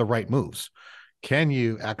the right moves. Can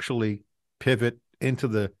you actually pivot into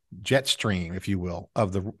the jet stream, if you will, on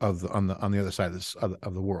the other side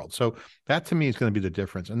of the world? So that to me is going to be the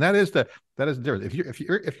difference, and that is the difference.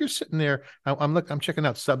 If you're sitting there, I'm checking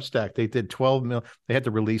out Substack. They did 12 million. They had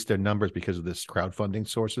to release their numbers because of this crowdfunding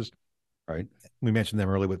sources. Right. We mentioned them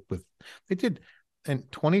earlier with they did in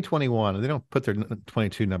 2021. They don't put their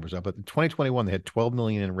 22 numbers up, but in 2021 they had 12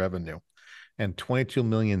 million in revenue and 22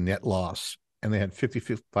 million net loss, and they had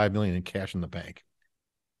 55 million in cash in the bank.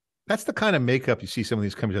 That's the kind of makeup you see some of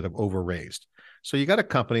these companies that have overraised. So you got a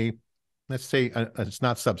company, let's say it's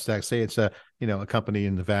not Substack, say it's a company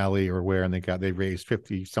in the Valley or where, and they raised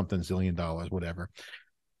 50 something zillion dollars, whatever.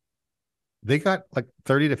 They got like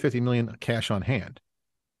 30 to 50 million cash on hand.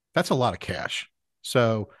 That's a lot of cash.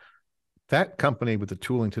 So that company with the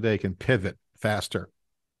tooling today can pivot faster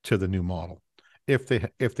to the new model if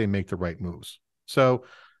they make the right moves. So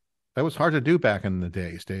that was hard to do back in the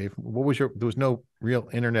days, Dave. There was no real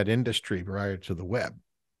internet industry prior to the web.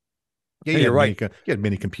 Yeah, you're right. You had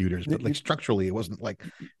mini computers, but like structurally, it wasn't like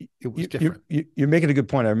it was different. You're making a good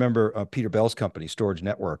point. I remember Peter Bell's company, Storage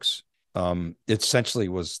Networks. It essentially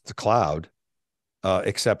was the cloud,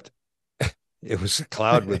 except it was a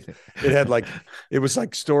cloud with it was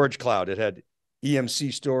like storage cloud. It had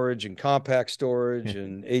EMC storage and compact storage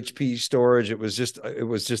and HP storage. It was just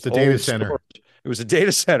the data center. Storage. It was a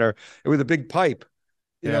data center with a big pipe,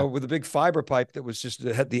 with a big fiber pipe that was just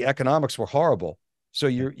the economics were horrible. So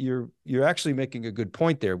you're actually making a good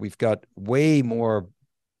point there. We've got way more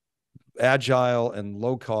agile and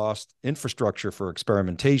low cost infrastructure for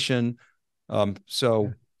experimentation. I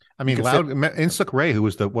mean, Insuk Ray, who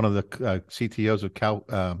was one of the CTOs of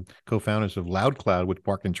co-founders of LoudCloud with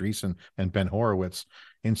Mark Andreessen and Ben Horowitz.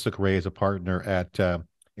 Insuk Ray is a partner at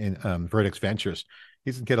Vertex Ventures. He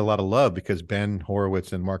doesn't get a lot of love because Ben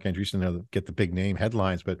Horowitz and Mark Andreessen get the big name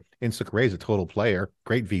headlines, but Insuk Ray is a total player.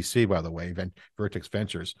 Great VC, by the way, Vertex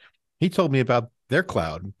Ventures. He told me about their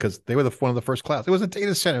cloud because they were one of the first clouds. It was a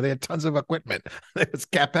data center. They had tons of equipment.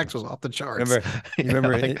 CapEx was off the charts.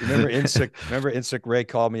 Remember Insuk Ray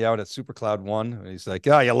called me out at SuperCloud One. He's like,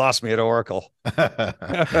 "Oh, you lost me at Oracle."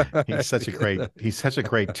 He's such a great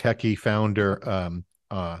techie founder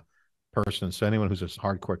person. So anyone who's a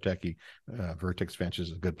hardcore techie, Vertex Ventures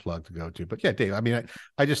is a good plug to go to. But yeah, Dave, I mean,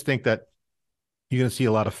 I just think that you're going to see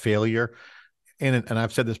a lot of failure. And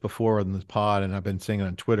I've said this before in this pod, and I've been saying it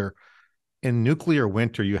on Twitter. In nuclear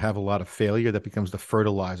winter, you have a lot of failure that becomes the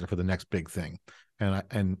fertilizer for the next big thing. And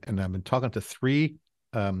I've been talking to 3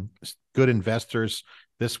 good investors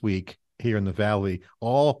this week here in the Valley,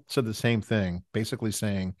 all said the same thing, basically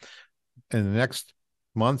saying in the next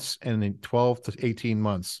months and in 12 to 18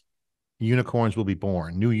 months, unicorns will be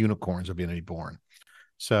born. New unicorns are going to be born.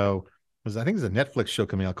 So I think there's a Netflix show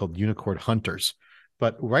coming out called Unicorn Hunters.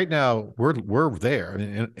 But right now we're there,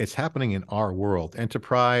 and it's happening in our world: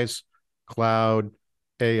 enterprise, cloud,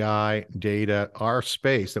 AI, data, our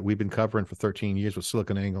space that we've been covering for 13 years with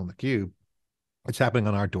SiliconANGLE and theCUBE. It's happening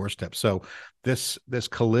on our doorstep. So this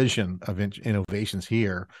collision of innovations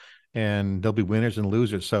here, and there'll be winners and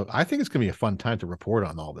losers. So I think it's going to be a fun time to report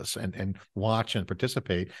on all this and watch and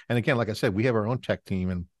participate. And again, like I said, we have our own tech team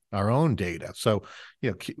and our own data. So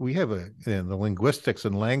we have the linguistics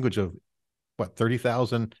and language of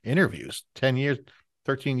 30,000 interviews, 10 years,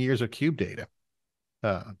 13 years of CUBE data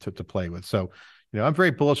to play with. So, I'm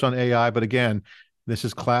very bullish on AI, but again, this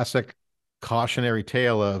is classic cautionary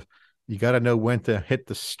tale of you got to know when to hit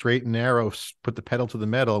the straight and narrow, put the pedal to the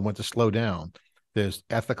metal, and when to slow down. There's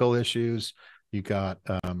ethical issues. You got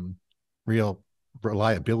real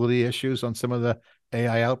reliability issues on some of the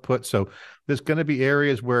AI output. So there's going to be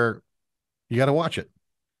areas where you got to watch it.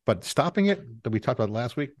 But stopping it, that we talked about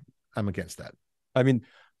last week, I'm against that. I mean,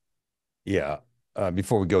 yeah.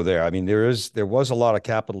 Before we go there, I mean, there was a lot of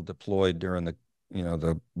capital deployed during the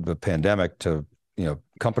pandemic to,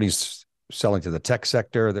 companies selling to the tech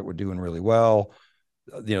sector that were doing really well.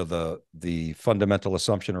 The fundamental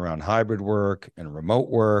assumption around hybrid work and remote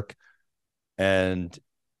work, and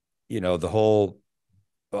the whole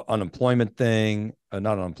unemployment thing,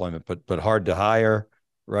 not unemployment, but hard to hire,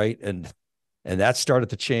 right? And that started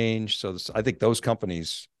to change. So I think those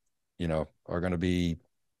companies, are going to be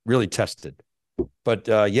really tested. But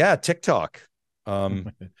yeah, TikTok. Well,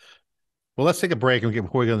 let's take a break and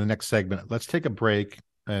before we go to the next segment, let's take a break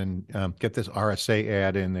and get this RSA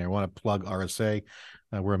ad in there. I want to plug RSA.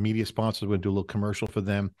 We're a media sponsor. We're going to do a little commercial for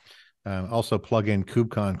them. Also plug in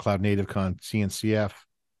KubeCon, Cloud Native Con, CNCF,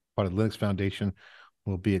 part of the Linux Foundation,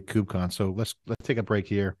 will be at KubeCon. So let's take a break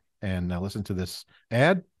here and listen to this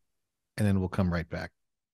ad, and then we'll come right back.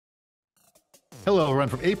 Hello, everyone.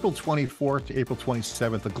 From April 24th to April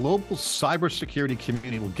 27th, the global cybersecurity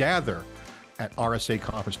community will gather at RSA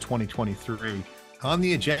Conference 2023. On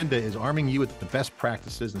the agenda is arming you with the best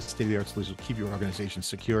practices and state-of-the-art solutions to keep your organization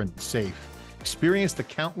secure and safe. Experience the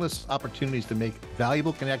countless opportunities to make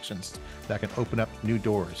valuable connections that can open up new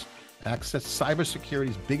doors. Access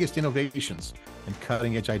cybersecurity's biggest innovations and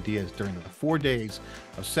cutting-edge ideas during the 4 days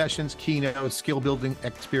of sessions, keynotes, skill-building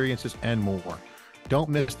experiences, and more. Don't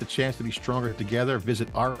miss the chance to be stronger together. Visit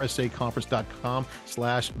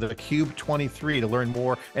rsaconference.com/thecube23 to learn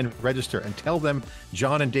more and register, and tell them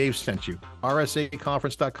John and Dave sent you.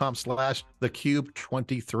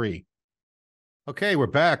 rsaconference.com/thecube23. Okay, we're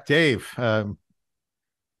back. Dave,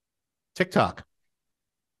 TikTok.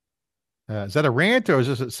 Is that a rant or is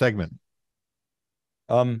this a segment?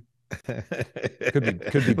 Could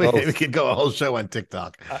be both. We could go a whole show on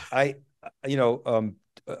TikTok. I don't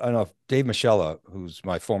know if Dave Michella, who's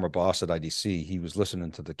my former boss at IDC, he was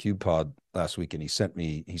listening to the CUBE pod last week, and he said,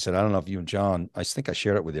 I don't know if you and John, I think I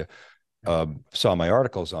shared it with you, saw my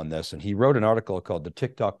articles on this, and he wrote an article called "The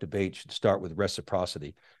TikTok Debate Should Start with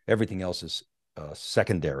Reciprocity. Everything else is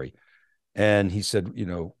secondary." And he said,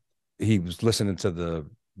 he was listening to the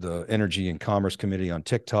Energy and Commerce Committee on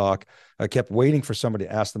TikTok. I kept waiting for somebody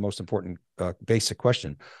to ask the most important basic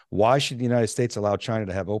question. Why should the United States allow China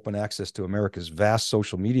to have open access to America's vast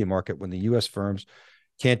social media market when the U.S. firms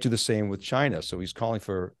can't do the same with China? So he's calling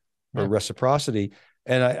for reciprocity.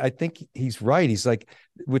 And I think he's right. He's like,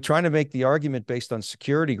 we're trying to make the argument based on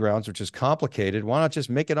security grounds, which is complicated. Why not just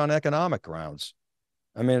make it on economic grounds?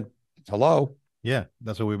 I mean, hello. Yeah,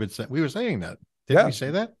 that's what we would say. We were saying that. Didn't we say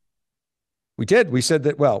that? We did. We said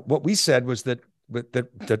that. Well, what we said was that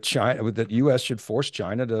that U.S. should force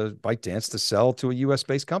China to ByteDance to sell to a U.S.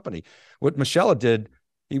 based company. What Michella did,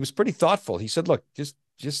 he was pretty thoughtful. He said, "Look, just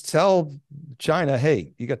tell China,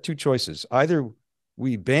 hey, you got two choices. Either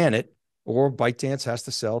we ban it, or ByteDance has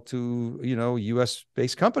to sell to a U.S.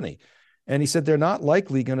 based company." And he said they're not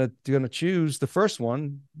likely going to choose the first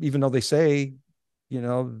one, even though they say,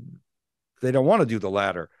 they don't want to do the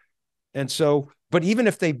latter. And so, but even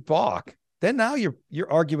if they balk, then now you're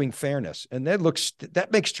arguing fairness, and that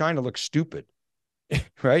makes China look stupid,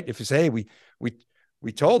 right? If you say, hey, we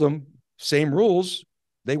told them same rules,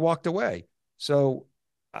 they walked away. So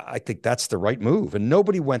I think that's the right move, and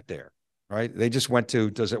nobody went there, right? They just went to,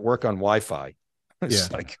 does it work on Wi-Fi? It's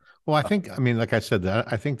well, I think, like I said,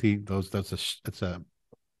 that I think it's a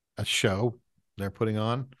show they're putting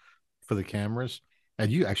on for the cameras.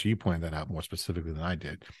 And you pointed that out more specifically than I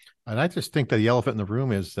did. And I just think that the elephant in the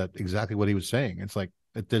room is that exactly what he was saying. It's like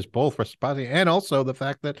there's both reciprocity and also the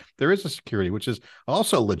fact that there is a security, which is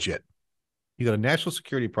also legit. You got a national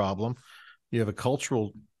security problem. You have a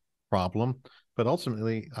cultural problem. But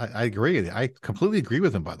ultimately, I agree. I completely agree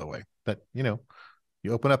with him, by the way, that, you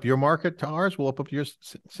open up your market to ours, we'll open up yours.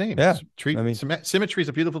 Same. Yeah. Symmetry is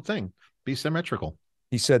a beautiful thing. Be symmetrical.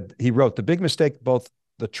 He wrote, the big mistake both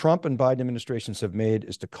the Trump and Biden administrations have made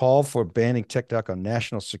is to call for banning TikTok on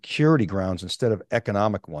national security grounds instead of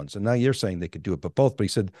economic ones. And now you're saying they could do it, but both. But he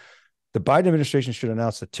said the Biden administration should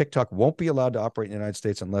announce that TikTok won't be allowed to operate in the United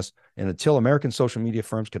States until American social media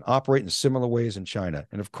firms can operate in similar ways in China.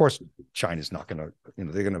 And of course, China's not going to,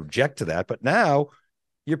 they're going to object to that. But now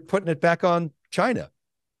you're putting it back on China,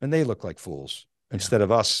 and they look like fools instead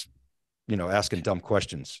of us, asking dumb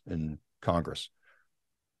questions in Congress.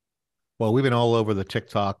 Well, we've been all over the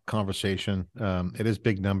TikTok conversation. It is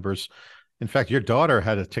big numbers. In fact, your daughter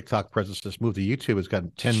had a TikTok presence, just moved to YouTube. It's got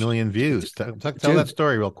 10 million views. Tell that Dude,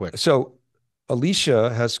 story real quick. so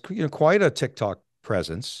Alicia has quite a TikTok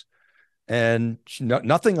presence, and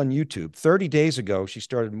nothing on YouTube. 30 days ago, she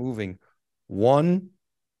started moving one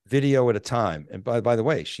video at a time. And by the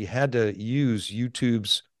way, she had to use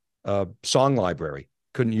YouTube's song library.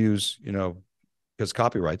 Couldn't use, because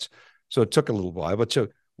copyrights. So it took a little while, but so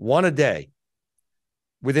one a day.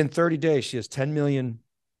 Within 30 days, she has 10 million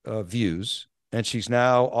views, and she's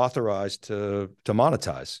now authorized to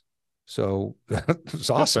monetize. So it's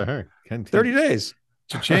awesome. 30 days.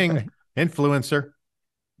 Cha-ching. Influencer.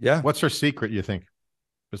 Yeah. What's her secret, you think?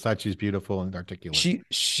 Besides she's beautiful and articulate.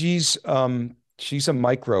 She's a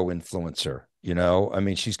micro influencer, I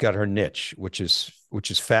mean, she's got her niche, which is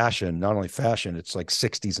fashion. Not only fashion, it's like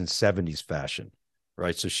 60s and 70s fashion,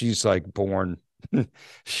 right? So she's like born, she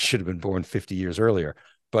should have been born 50 years earlier,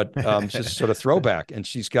 but just sort of throwback. And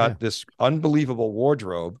she's got this unbelievable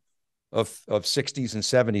wardrobe of 60s and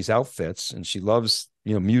 70s outfits, and she loves,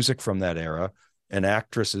 music from that era and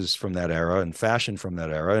actresses from that era and fashion from that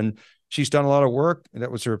era. And she's done a lot of work. And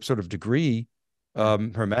that was her sort of degree,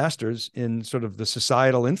 her master's in sort of the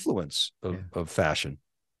societal influence of fashion.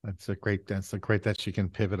 That's great that she can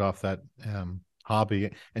pivot off that hobby.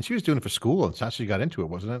 And she was doing it for school. It's how she got into it,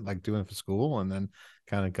 wasn't it? Like doing it for school and then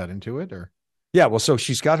kind of got into it, or? Yeah. Well, so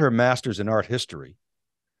she's got her master's in art history.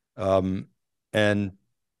 And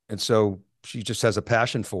so she just has a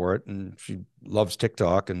passion for it, and she loves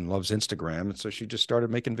TikTok and loves Instagram. And so she just started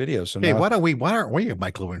making videos. So hey, why aren't we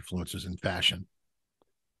micro influencers in fashion?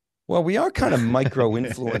 Well, we are kind of micro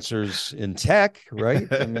influencers in tech,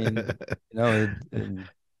 right? I mean,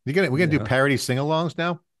 we're gonna do parody sing-alongs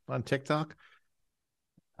now on TikTok.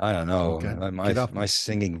 I don't know. My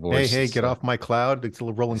singing voice. Hey, get off my cloud. It's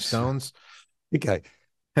the Rolling Stones. Okay.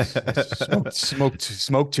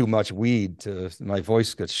 Smoked too much weed my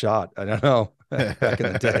voice got shot. I don't know. Back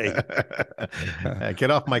in the day.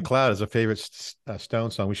 Get Off My Cloud is a favorite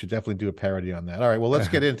Stone song. We should definitely do a parody on that. All right. Well,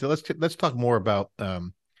 let's talk more about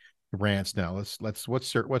rants now.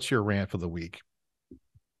 What's your rant for the week?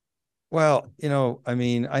 Well, I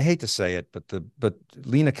mean, I hate to say it, but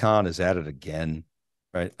Lena Khan is at it again,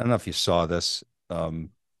 right? I don't know if you saw this.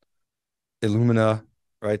 Illumina,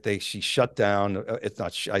 right? She shut down. It's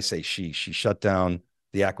not. I say she shut down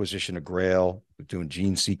the acquisition of Grail, doing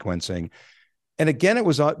gene sequencing, and again, it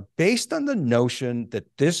was based on the notion that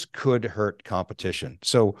this could hurt competition.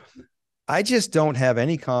 So I just don't have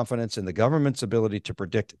any confidence in the government's ability to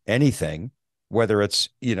predict anything, whether it's,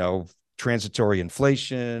 transitory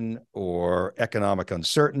inflation or economic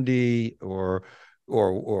uncertainty or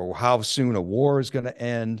how soon a war is going to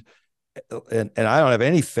end. And I don't have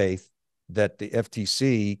any faith that the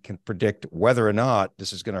FTC can predict whether or not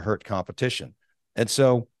this is going to hurt competition. And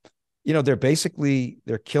so,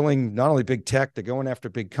 they're killing not only big tech, they're going after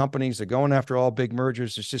big companies, they're going after all big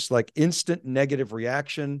mergers. It's just like instant negative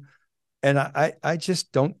reaction. And I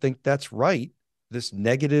just don't think that's right. This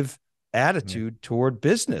negative attitude toward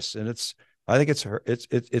business. And I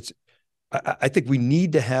think we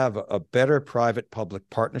need to have a better private-public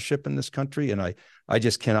partnership in this country. And I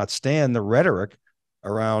just cannot stand the rhetoric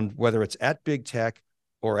around whether it's at big tech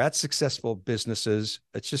or at successful businesses.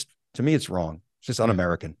 It's just, to me, it's wrong. It's just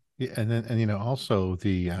un-American. Yeah, and also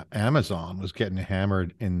the Amazon was getting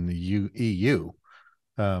hammered in the EU.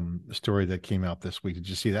 The story that came out this week. Did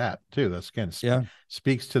you see that too? That's again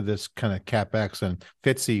speaks to this kind of CapEx. And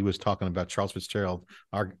Fitzy was talking about Charles Fitzgerald,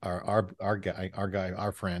 our guy,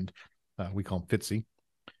 our friend. We call him Fitzy.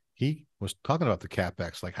 He was talking about the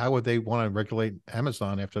CapEx. Like, how would they want to regulate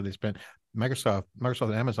Amazon after they spent Microsoft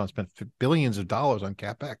and Amazon spent billions of dollars on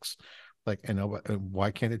CapEx? Like,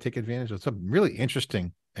 why can't they take advantage of it? It's a really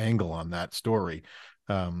interesting angle on that story.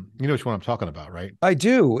 You know which one I'm talking about, right? I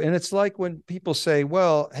do. And it's like when people say,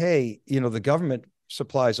 well, hey, the government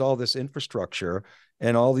supplies all this infrastructure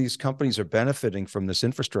and all these companies are benefiting from this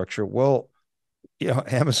infrastructure. Well,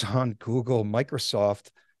 Amazon, Google, Microsoft,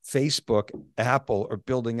 Facebook, Apple are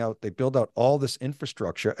they build out all this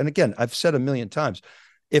infrastructure. And again, I've said a million times,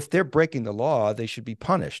 if they're breaking the law, they should be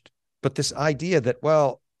punished. But this idea that,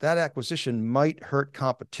 well, that acquisition might hurt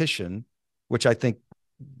competition, which I think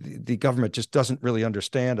the government just doesn't really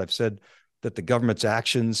understand. I've said that the government's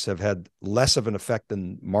actions have had less of an effect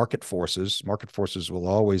than market forces. Market forces will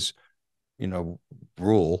always,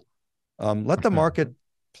 rule. Let the market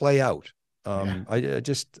play out.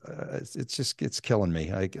 It's killing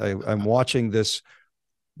me. I'm watching this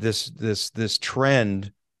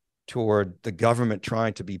trend toward the government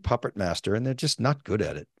trying to be puppet master, and they're just not good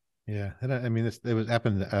at it. Yeah, and I mean, it was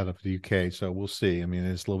happened out of the UK, so we'll see. I mean,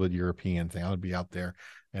 it's a little bit European thing. I would be out there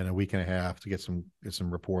in a week and a half to get some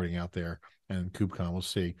reporting out there, and KubeCon, we'll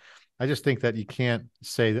see. I just think that you can't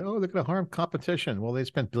say that, oh, they're going to harm competition. Well, they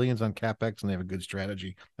spent billions on capex and they have a good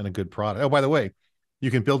strategy and a good product. Oh, by the way, you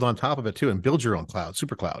can build on top of it too and build your own cloud,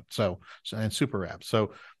 super cloud, and super app.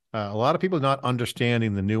 So a lot of people not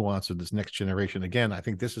understanding the nuance of this next generation. Again, I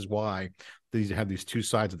think this is why these have these two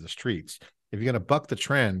sides of the streets. If you're going to buck the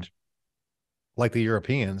trend like the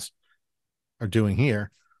Europeans are doing here,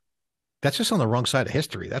 that's just on the wrong side of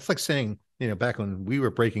history. That's like saying, back when we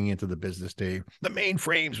were breaking into the business, Dave, the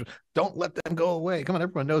mainframes, don't let them go away. Come on,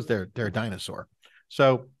 everyone knows they're a dinosaur.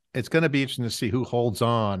 So it's going to be interesting to see who holds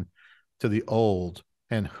on to the old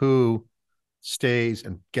and who stays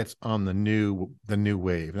and gets on the new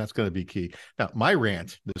wave. And that's going to be key. Now, my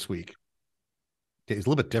rant this week is a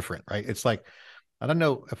little bit different, right? It's like, I don't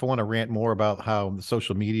know if I want to rant more about how the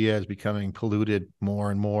social media is becoming polluted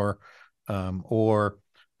more and more, or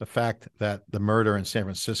the fact that the murder in San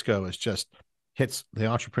Francisco is just hits the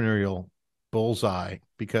entrepreneurial bullseye.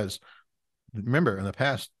 Because remember, in the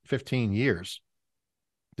past 15 years,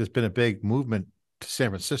 there's been a big movement to San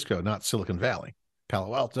Francisco, not Silicon Valley.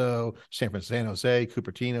 Palo Alto, San Jose,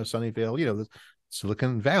 Cupertino, Sunnyvale, the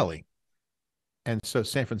Silicon Valley. And so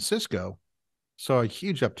San Francisco saw a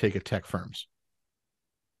huge uptake of tech firms.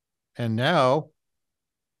 And now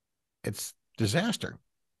it's disaster.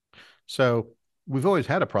 So we've always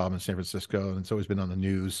had a problem in San Francisco, and it's always been on the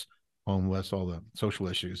news, homeless, all the social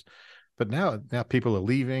issues. But now people are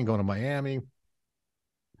leaving, going to Miami.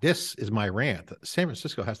 This is my rant. San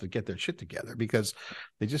Francisco has to get their shit together, because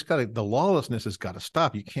they just the lawlessness has got to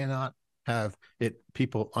stop. You cannot have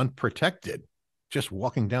people unprotected just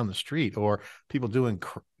walking down the street, or people doing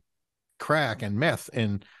crack and meth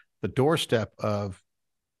in the doorstep of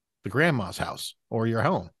the grandma's house or your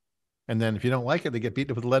home. And then if you don't like it, they get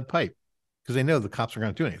beaten with a lead pipe because they know the cops are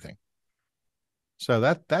going to do anything. So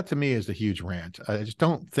that to me is the huge rant. I just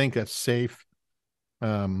don't think that's safe.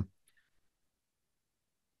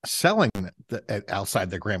 Selling outside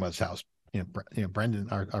their grandma's house. Brendan,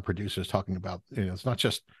 our producer, is talking about, it's not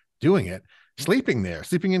just doing it, sleeping there,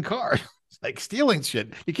 sleeping in cars, like stealing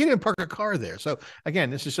shit. You can't even park a car there. So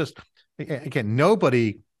again, this is just, you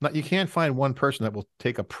can't find one person that will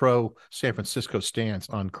take a pro San Francisco stance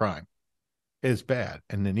on crime. It is bad,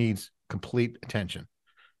 and it needs complete attention.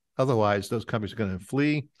 Otherwise, those companies are going to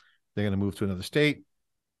flee. They're going to move to another state.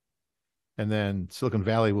 And then Silicon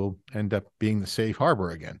Valley will end up being the safe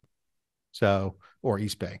harbor again. So, or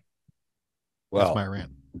East Bay. Well, that's my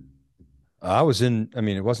rant. It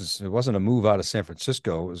wasn't a move out of San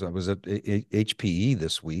Francisco. I was at HPE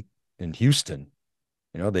this week in Houston.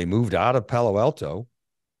 They moved out of Palo Alto,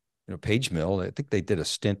 Page Mill. I think they did a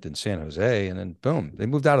stint in San Jose, and then boom, they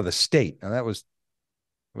moved out of the state. Now it was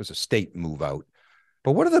a state move out.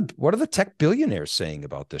 But what are the tech billionaires saying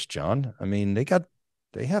about this, John? I mean,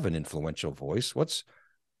 they have an influential voice. What's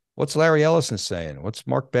Larry Ellison saying? What's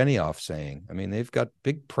Mark Benioff saying? I mean, they've got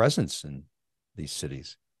big presence in these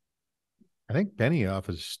cities. I think Benioff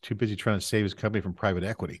is too busy trying to save his company from private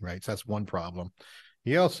equity, right? So that's one problem.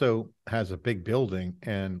 He also has a big building,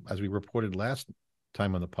 and as we reported last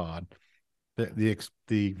time on the pod,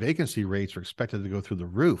 the vacancy rates are expected to go through the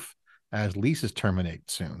roof as leases terminate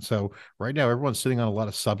soon. So right now, everyone's sitting on a lot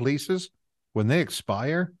of subleases. When they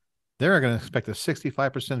expire, they're going to expect a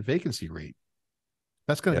 65% vacancy rate.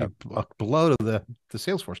 That's going to be a blow to the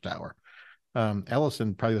Salesforce tower.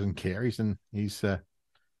 Ellison probably doesn't care. He's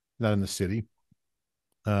not in the city.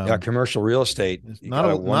 Commercial real estate. Not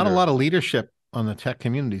a lot of leadership on the tech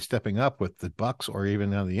community stepping up with the bucks or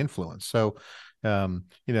even on the influence. So,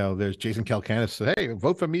 there's Jason Calcanis said, "Hey,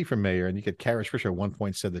 vote for me for mayor," and you get Kara Swisher at one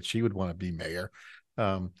point said that she would want to be mayor.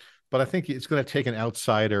 But I think it's going to take an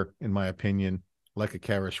outsider, in my opinion, like a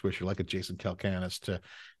Kara Swisher, like a Jason Calcanis,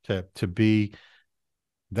 to be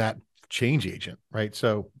that change agent, right?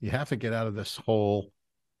 So you have to get out of this whole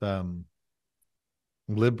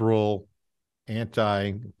liberal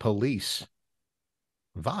anti-police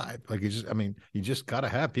vibe. Like you just got to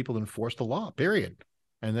have people enforce the law, period,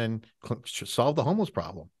 and then solve the homeless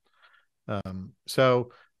problem.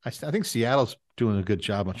 So I think Seattle's doing a good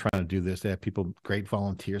job of trying to do this. They have great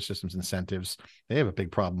volunteer systems, incentives. They have a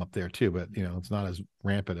big problem up there too, but it's not as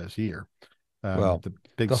rampant as here. The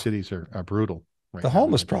big cities are brutal. Right, the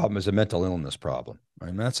homeless problem is a mental illness problem. I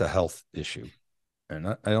mean, that's a health issue, and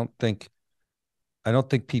I don't think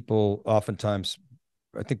people oftentimes.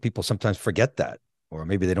 I think people sometimes forget that, or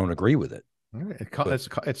maybe they don't agree with it.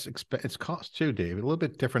 It's cost too, Dave. A little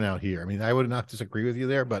bit different out here. I mean, I would not disagree with you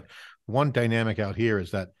there, but one dynamic out here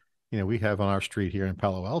is that we have on our street here in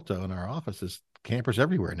Palo Alto in our offices, campers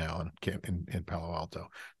everywhere now in Palo Alto.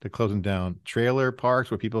 They're closing down trailer parks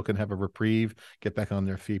where people can have a reprieve, get back on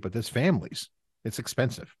their feet. But there's families. It's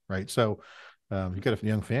expensive, right? So you got a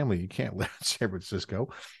young family, you can't live in San Francisco.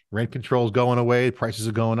 Rent control's going away. Prices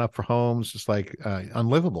are going up for homes. It's like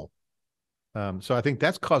unlivable. So I think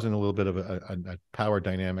that's causing a little bit of a power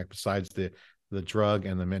dynamic besides the drug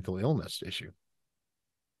and the mental illness issue.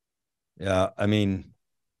 Yeah, I mean,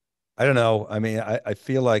 I don't know. I mean, I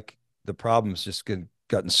feel like the problem's just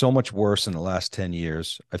gotten so much worse in the last 10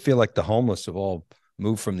 years. I feel like the homeless have all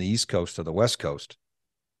moved from the East Coast to the West Coast.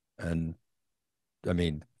 And I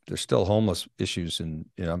mean, there's still homeless issues and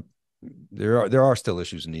there are still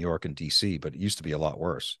issues in New York and DC, but it used to be a lot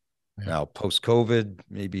worse. Yeah. Now, post-COVID,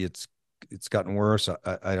 maybe it's gotten worse.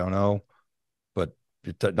 I don't know, but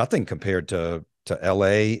nothing compared to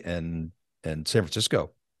LA and San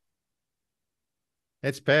Francisco.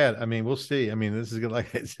 It's bad. I mean, we'll see. I mean, this is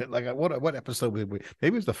like what episode maybe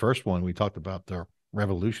it was the first one we talked about the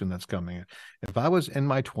revolution that's coming. If I was in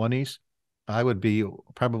my 20s, I would be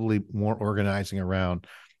probably more organizing around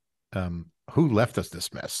who left us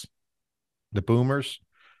this mess, the boomers,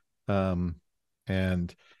 and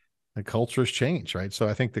the culture's changed, right? So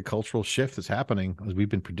I think the cultural shift is happening as we've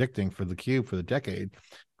been predicting for theCUBE for the decade,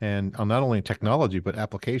 and on not only technology but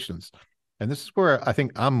applications. And this is where I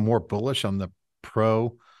think I'm more bullish on the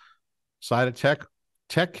pro side of tech.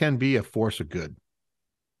 Tech can be a force of good.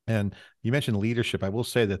 And you mentioned leadership. I will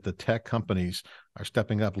say that the tech companies are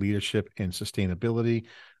stepping up leadership in sustainability,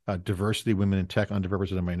 diversity, women in tech,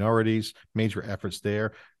 underrepresented minorities, major efforts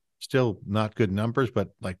there. Still not good numbers, but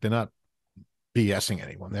like they're not BSing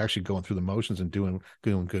anyone. They're actually going through the motions and doing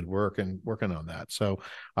good work and working on that. So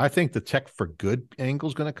I think the tech for good angle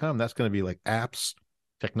is going to come. That's going to be like apps,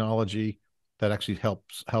 technology that actually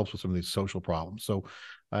helps with some of these social problems. So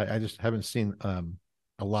I just haven't seen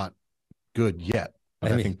a lot good yet.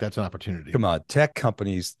 But I think that's an opportunity. Come on, tech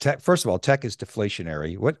companies. First of all, tech is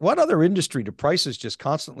deflationary. What other industry do prices just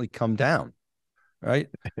constantly come down? Right.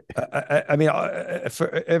 I mean,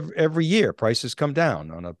 for every year prices come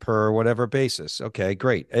down on a per whatever basis. Okay,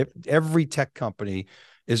 great. Every tech company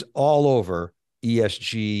is all over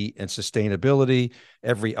ESG and sustainability.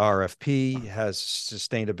 Every RFP has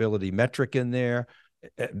sustainability metric in there.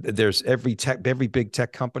 There's every big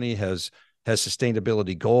tech company has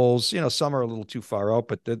sustainability goals. Some are a little too far out,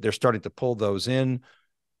 but they're starting to pull those in.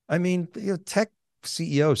 I mean, tech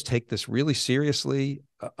CEOs take this really seriously.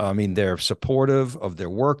 I mean, they're supportive of their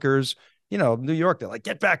workers. New York, they're like,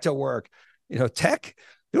 get back to work. Tech,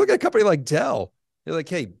 you look at a company like Dell, they're like,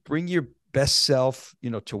 hey, bring your best self,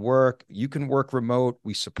 to work. You can work remote.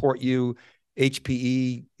 We support you.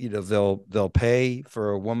 HPE, they'll pay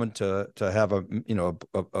for a woman to have a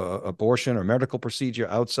abortion or medical procedure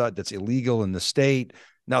outside that's illegal in the state.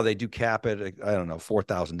 Now they do cap it, I don't know,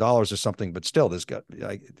 $4,000 or something, but still,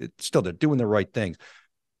 they're doing the right things.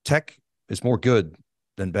 Tech is more good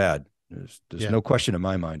than bad. There's no question in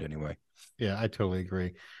my mind, anyway. Yeah, I totally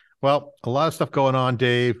agree. Well, a lot of stuff going on,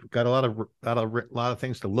 Dave. Got a lot of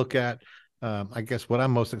things to look at. I guess what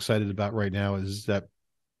I'm most excited about right now is that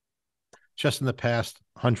just in the past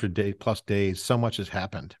 100 plus days, so much has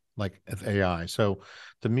happened, like with AI. So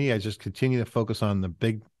to me, I just continue to focus on the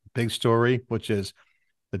big story, which is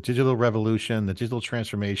the digital revolution, the digital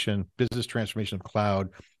transformation, business transformation of cloud.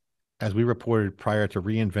 As we reported prior to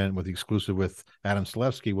reInvent with the exclusive with Adam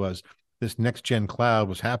Selevsky, was this next gen cloud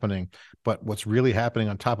was happening. But what's really happening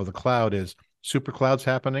on top of the cloud is super clouds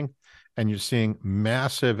happening, and you're seeing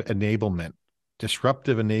massive enablement,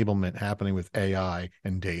 disruptive enablement happening with AI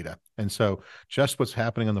and data. And so just what's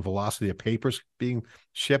happening on the velocity of papers being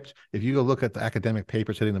shipped, if you go look at the academic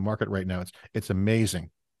papers hitting the market right now, it's amazing.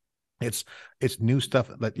 It's new stuff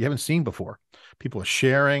that you haven't seen before. People are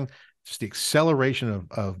sharing. Just the acceleration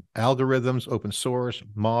of algorithms, open source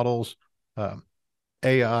models,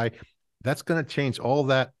 AI. That's going to change all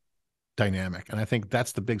that dynamic. And I think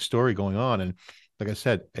that's the big story going on. And like I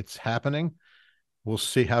said, it's happening. We'll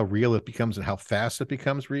see how real it becomes and how fast it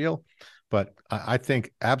becomes real. But I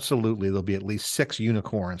think absolutely there'll be at least 6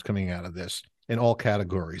 unicorns coming out of this in all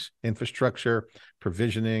categories: infrastructure,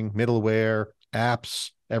 provisioning, middleware,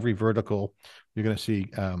 apps, every vertical. You're going to see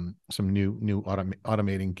some new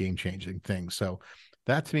automating, game-changing things. So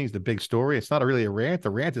that to me is the big story. It's not really a rant. The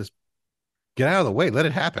rant is get out of the way, let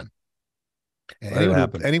it happen.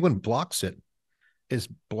 And anyone blocks it is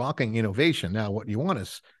blocking innovation. Now, what you want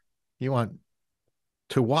is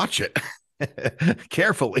to watch it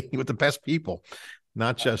carefully with the best people,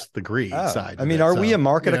 not just the greed side. I mean, are we a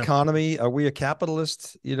market economy? Are we a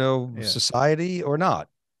capitalist, society or not?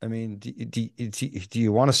 I mean, do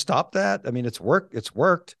you want to stop that? I mean, it's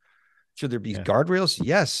worked. Should there be Yeah. guardrails?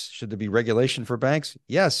 Yes. Should there be regulation for banks?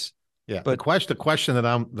 Yes. Yeah. But The question that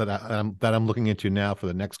I'm looking into now for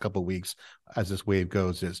the next couple of weeks as this wave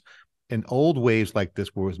goes is, in old waves like this,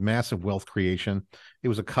 where it was massive wealth creation, it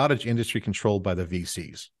was a cottage industry controlled by the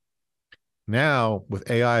VCs. Now,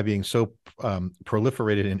 with AI being so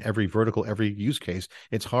proliferated in every vertical, every use case,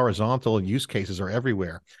 it's horizontal use cases are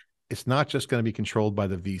everywhere. It's not just going to be controlled by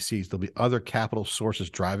the VCs. There'll be other capital sources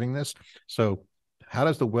driving this. So how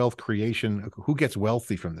does the wealth creation, who gets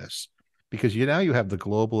wealthy from this? Because now you have the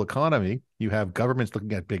global economy, you have governments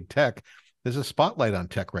looking at big tech. There's a spotlight on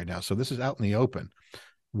tech right now. So this is out in the open.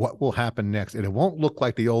 What will happen next? And it won't look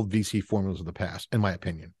like the old VC formulas of the past, in my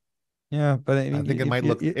opinion. yeah, but I I mean, think it might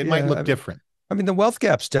look yeah, different. I mean, the wealth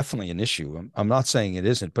gap's definitely an issue. I'm not saying it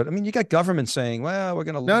isn't, but I mean, you got government saying, well, we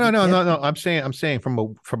can't. No. I'm saying from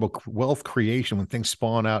a wealth creation, when things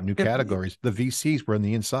spawn out new categories, the VCs were on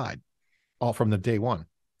the inside, all from the day one,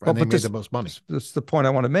 Well, and they but made the most money. that's the point I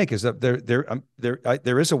want to make, is that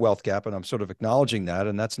there is a wealth gap, and I'm sort of acknowledging that,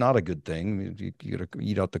 and that's not a good thing. You got to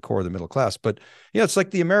eat out the core of the middle class, but yeah, it's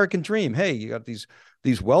like the American dream. Hey, you got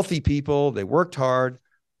these wealthy people. They worked hard.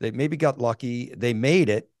 They maybe got lucky. They made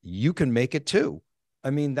it. You can make it too. I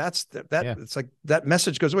mean, Yeah. it's like that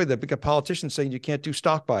message goes away. They've got politicians saying you can't do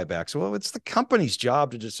stock buybacks. Well, it's the company's job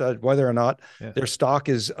to decide whether or not their stock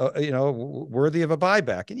is, worthy of a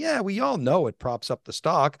buyback. And yeah, we all know it props up the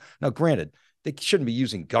stock. Now, granted, they shouldn't be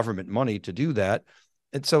using government money to do that.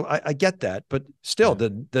 And so I get that, but still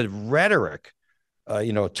the rhetoric,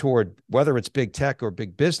 toward whether it's big tech or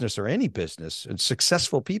big business or any business and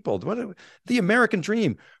successful people, the American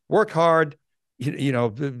dream, work hard,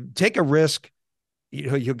 take a risk,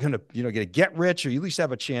 you're going to get rich, or you at least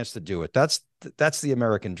have a chance to do it. That's the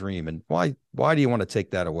American dream. And why do you want to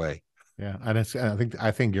take that away? Yeah. And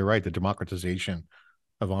I think you're right. The democratization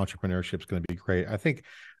of entrepreneurship is going to be great. I think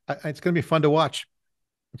it's going to be fun to watch.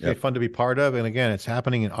 It's going to be fun to be part of. And again, it's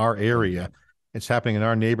happening in our area. It's happening in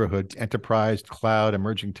our neighborhood, enterprise, cloud,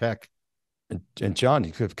 emerging tech. And John,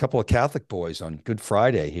 you have a couple of Catholic boys on Good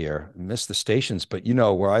Friday here. Missed the stations, but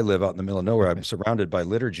where I live out in the middle of nowhere, I'm surrounded by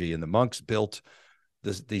liturgy, and the monks built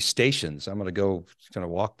these stations. I'm going to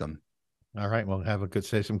walk them. All right. Well,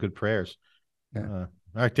 say some good prayers. Yeah. All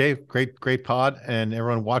right, Dave, great pod. And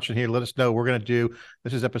everyone watching here, let us know.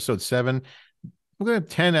 This is episode 7. We're going to have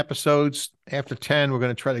 10 episodes. After 10, we're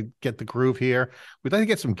going to try to get the groove here. We'd like to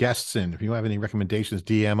get some guests in. If you have any recommendations,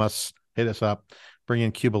 DM us, hit us up, bring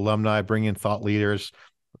in CUBE alumni, bring in thought leaders.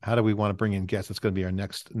 How do we want to bring in guests? That's going to be our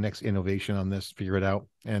next innovation on this. Figure it out,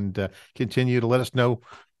 and continue to let us know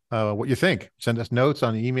what you think. Send us notes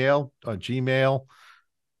on email, Gmail,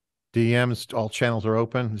 DMs. All channels are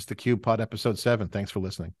open. It's theCUBE pod episode 7. Thanks for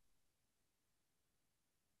listening.